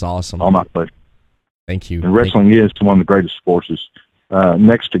 It is awesome. All my pleasure. Thank you. And wrestling is one of the greatest forces.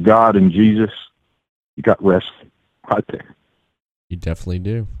 Next to God and Jesus, You got wrestling right there. You definitely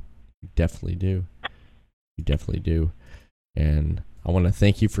do. You definitely do. You definitely do. And I want to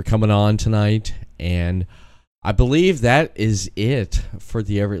thank you for coming on tonight. And I believe that is it for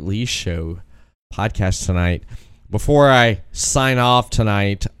the Everett Lee Show podcast tonight. Before I sign off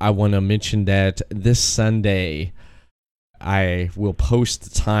tonight, I want to mention that this Sunday, I will post the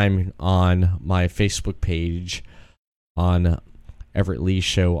time on my Facebook page on Everett Lee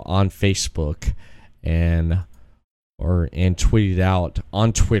Show on Facebook and tweet it out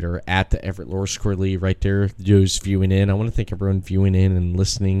on Twitter at the Everett Lower Square Lee right there. Those viewing in. I want to thank everyone viewing in and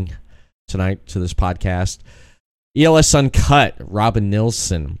listening tonight to this podcast. ELS Uncut, Robin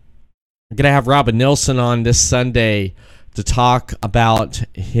Nilsson. I'm going to have Robin Nilsson on this Sunday to talk about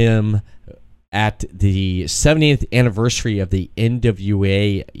him at the 70th anniversary of the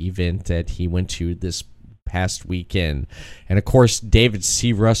NWA event that he went to this past weekend. And of course, David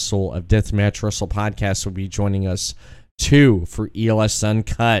C. Russell of Deathmatch Russell Podcast will be joining us too for ELS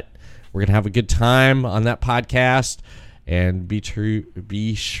Uncut. We're going to have a good time on that podcast, and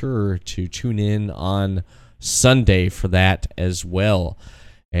be sure to tune in on Sunday for that as well.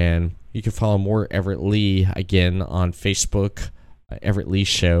 And you can follow more Everett Lee again on Facebook, Everett Lee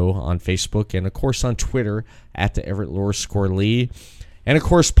Show on Facebook, and of course on Twitter at the Everett Lower Score Lee, and of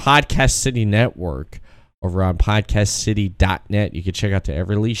course Podcast City Network over on podcastcity.net. You can check out the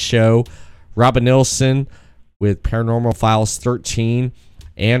Everett Lee Show, Robin Nilsson with Paranormal Files 13,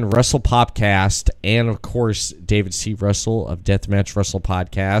 and Russell Popcast, and of course David C. Russell of Deathmatch Russell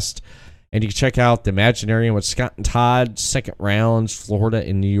Podcast. And you can check out The Imaginarium with Scott and Todd, Second Rounds, Florida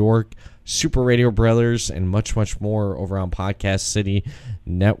and New York, Super Radio Brothers, and much, much more over on Podcast City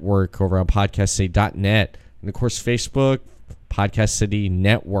Network, over on podcastcity.net. And, of course, Facebook, Podcast City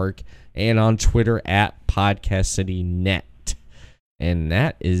Network, and on Twitter at Podcast City Net. And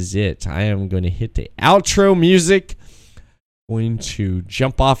that is it. I am going to hit the outro music. Going to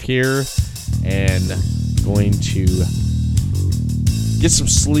jump off here and going to get some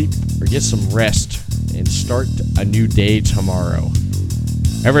sleep or get some rest and start a new day tomorrow.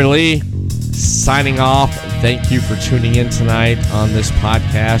 Everett Lee signing off. Thank you for tuning in tonight on this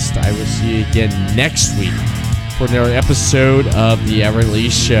podcast. I will see you again next week for another episode of the Everett Lee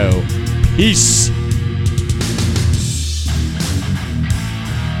Show. Peace.